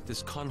incorporate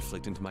this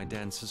conflict into my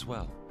dance as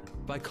well.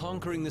 By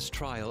conquering this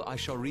trial, I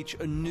shall reach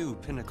a new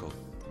pinnacle.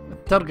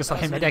 ترقص As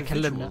الحين an بعدين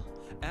كلمنا. individual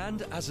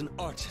and as an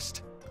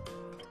artist.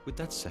 With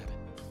that said,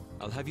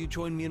 I'll have you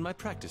join me in my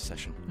practice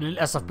session.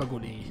 للأسف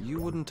بقول إيه. You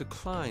wouldn't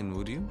decline,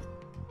 would you?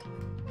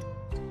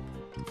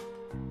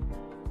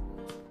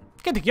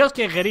 كنتك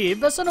يوسكي غريب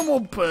بس أنا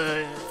مو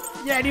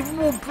يعني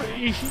مو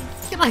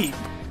رهيب.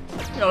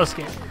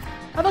 يوسكي.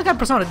 هذا كان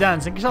بيرسونا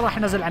دانسينق. إن شاء الله راح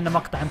ننزل عنه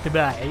مقطع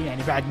انطباعي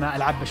يعني بعد ما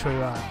ألعب شوي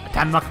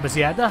وأتعمق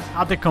بزيادة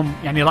أعطيكم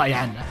يعني رأي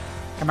عنه.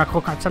 كان معكم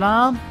أخوكم عبد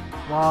السلام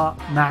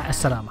ومع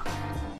السلامة.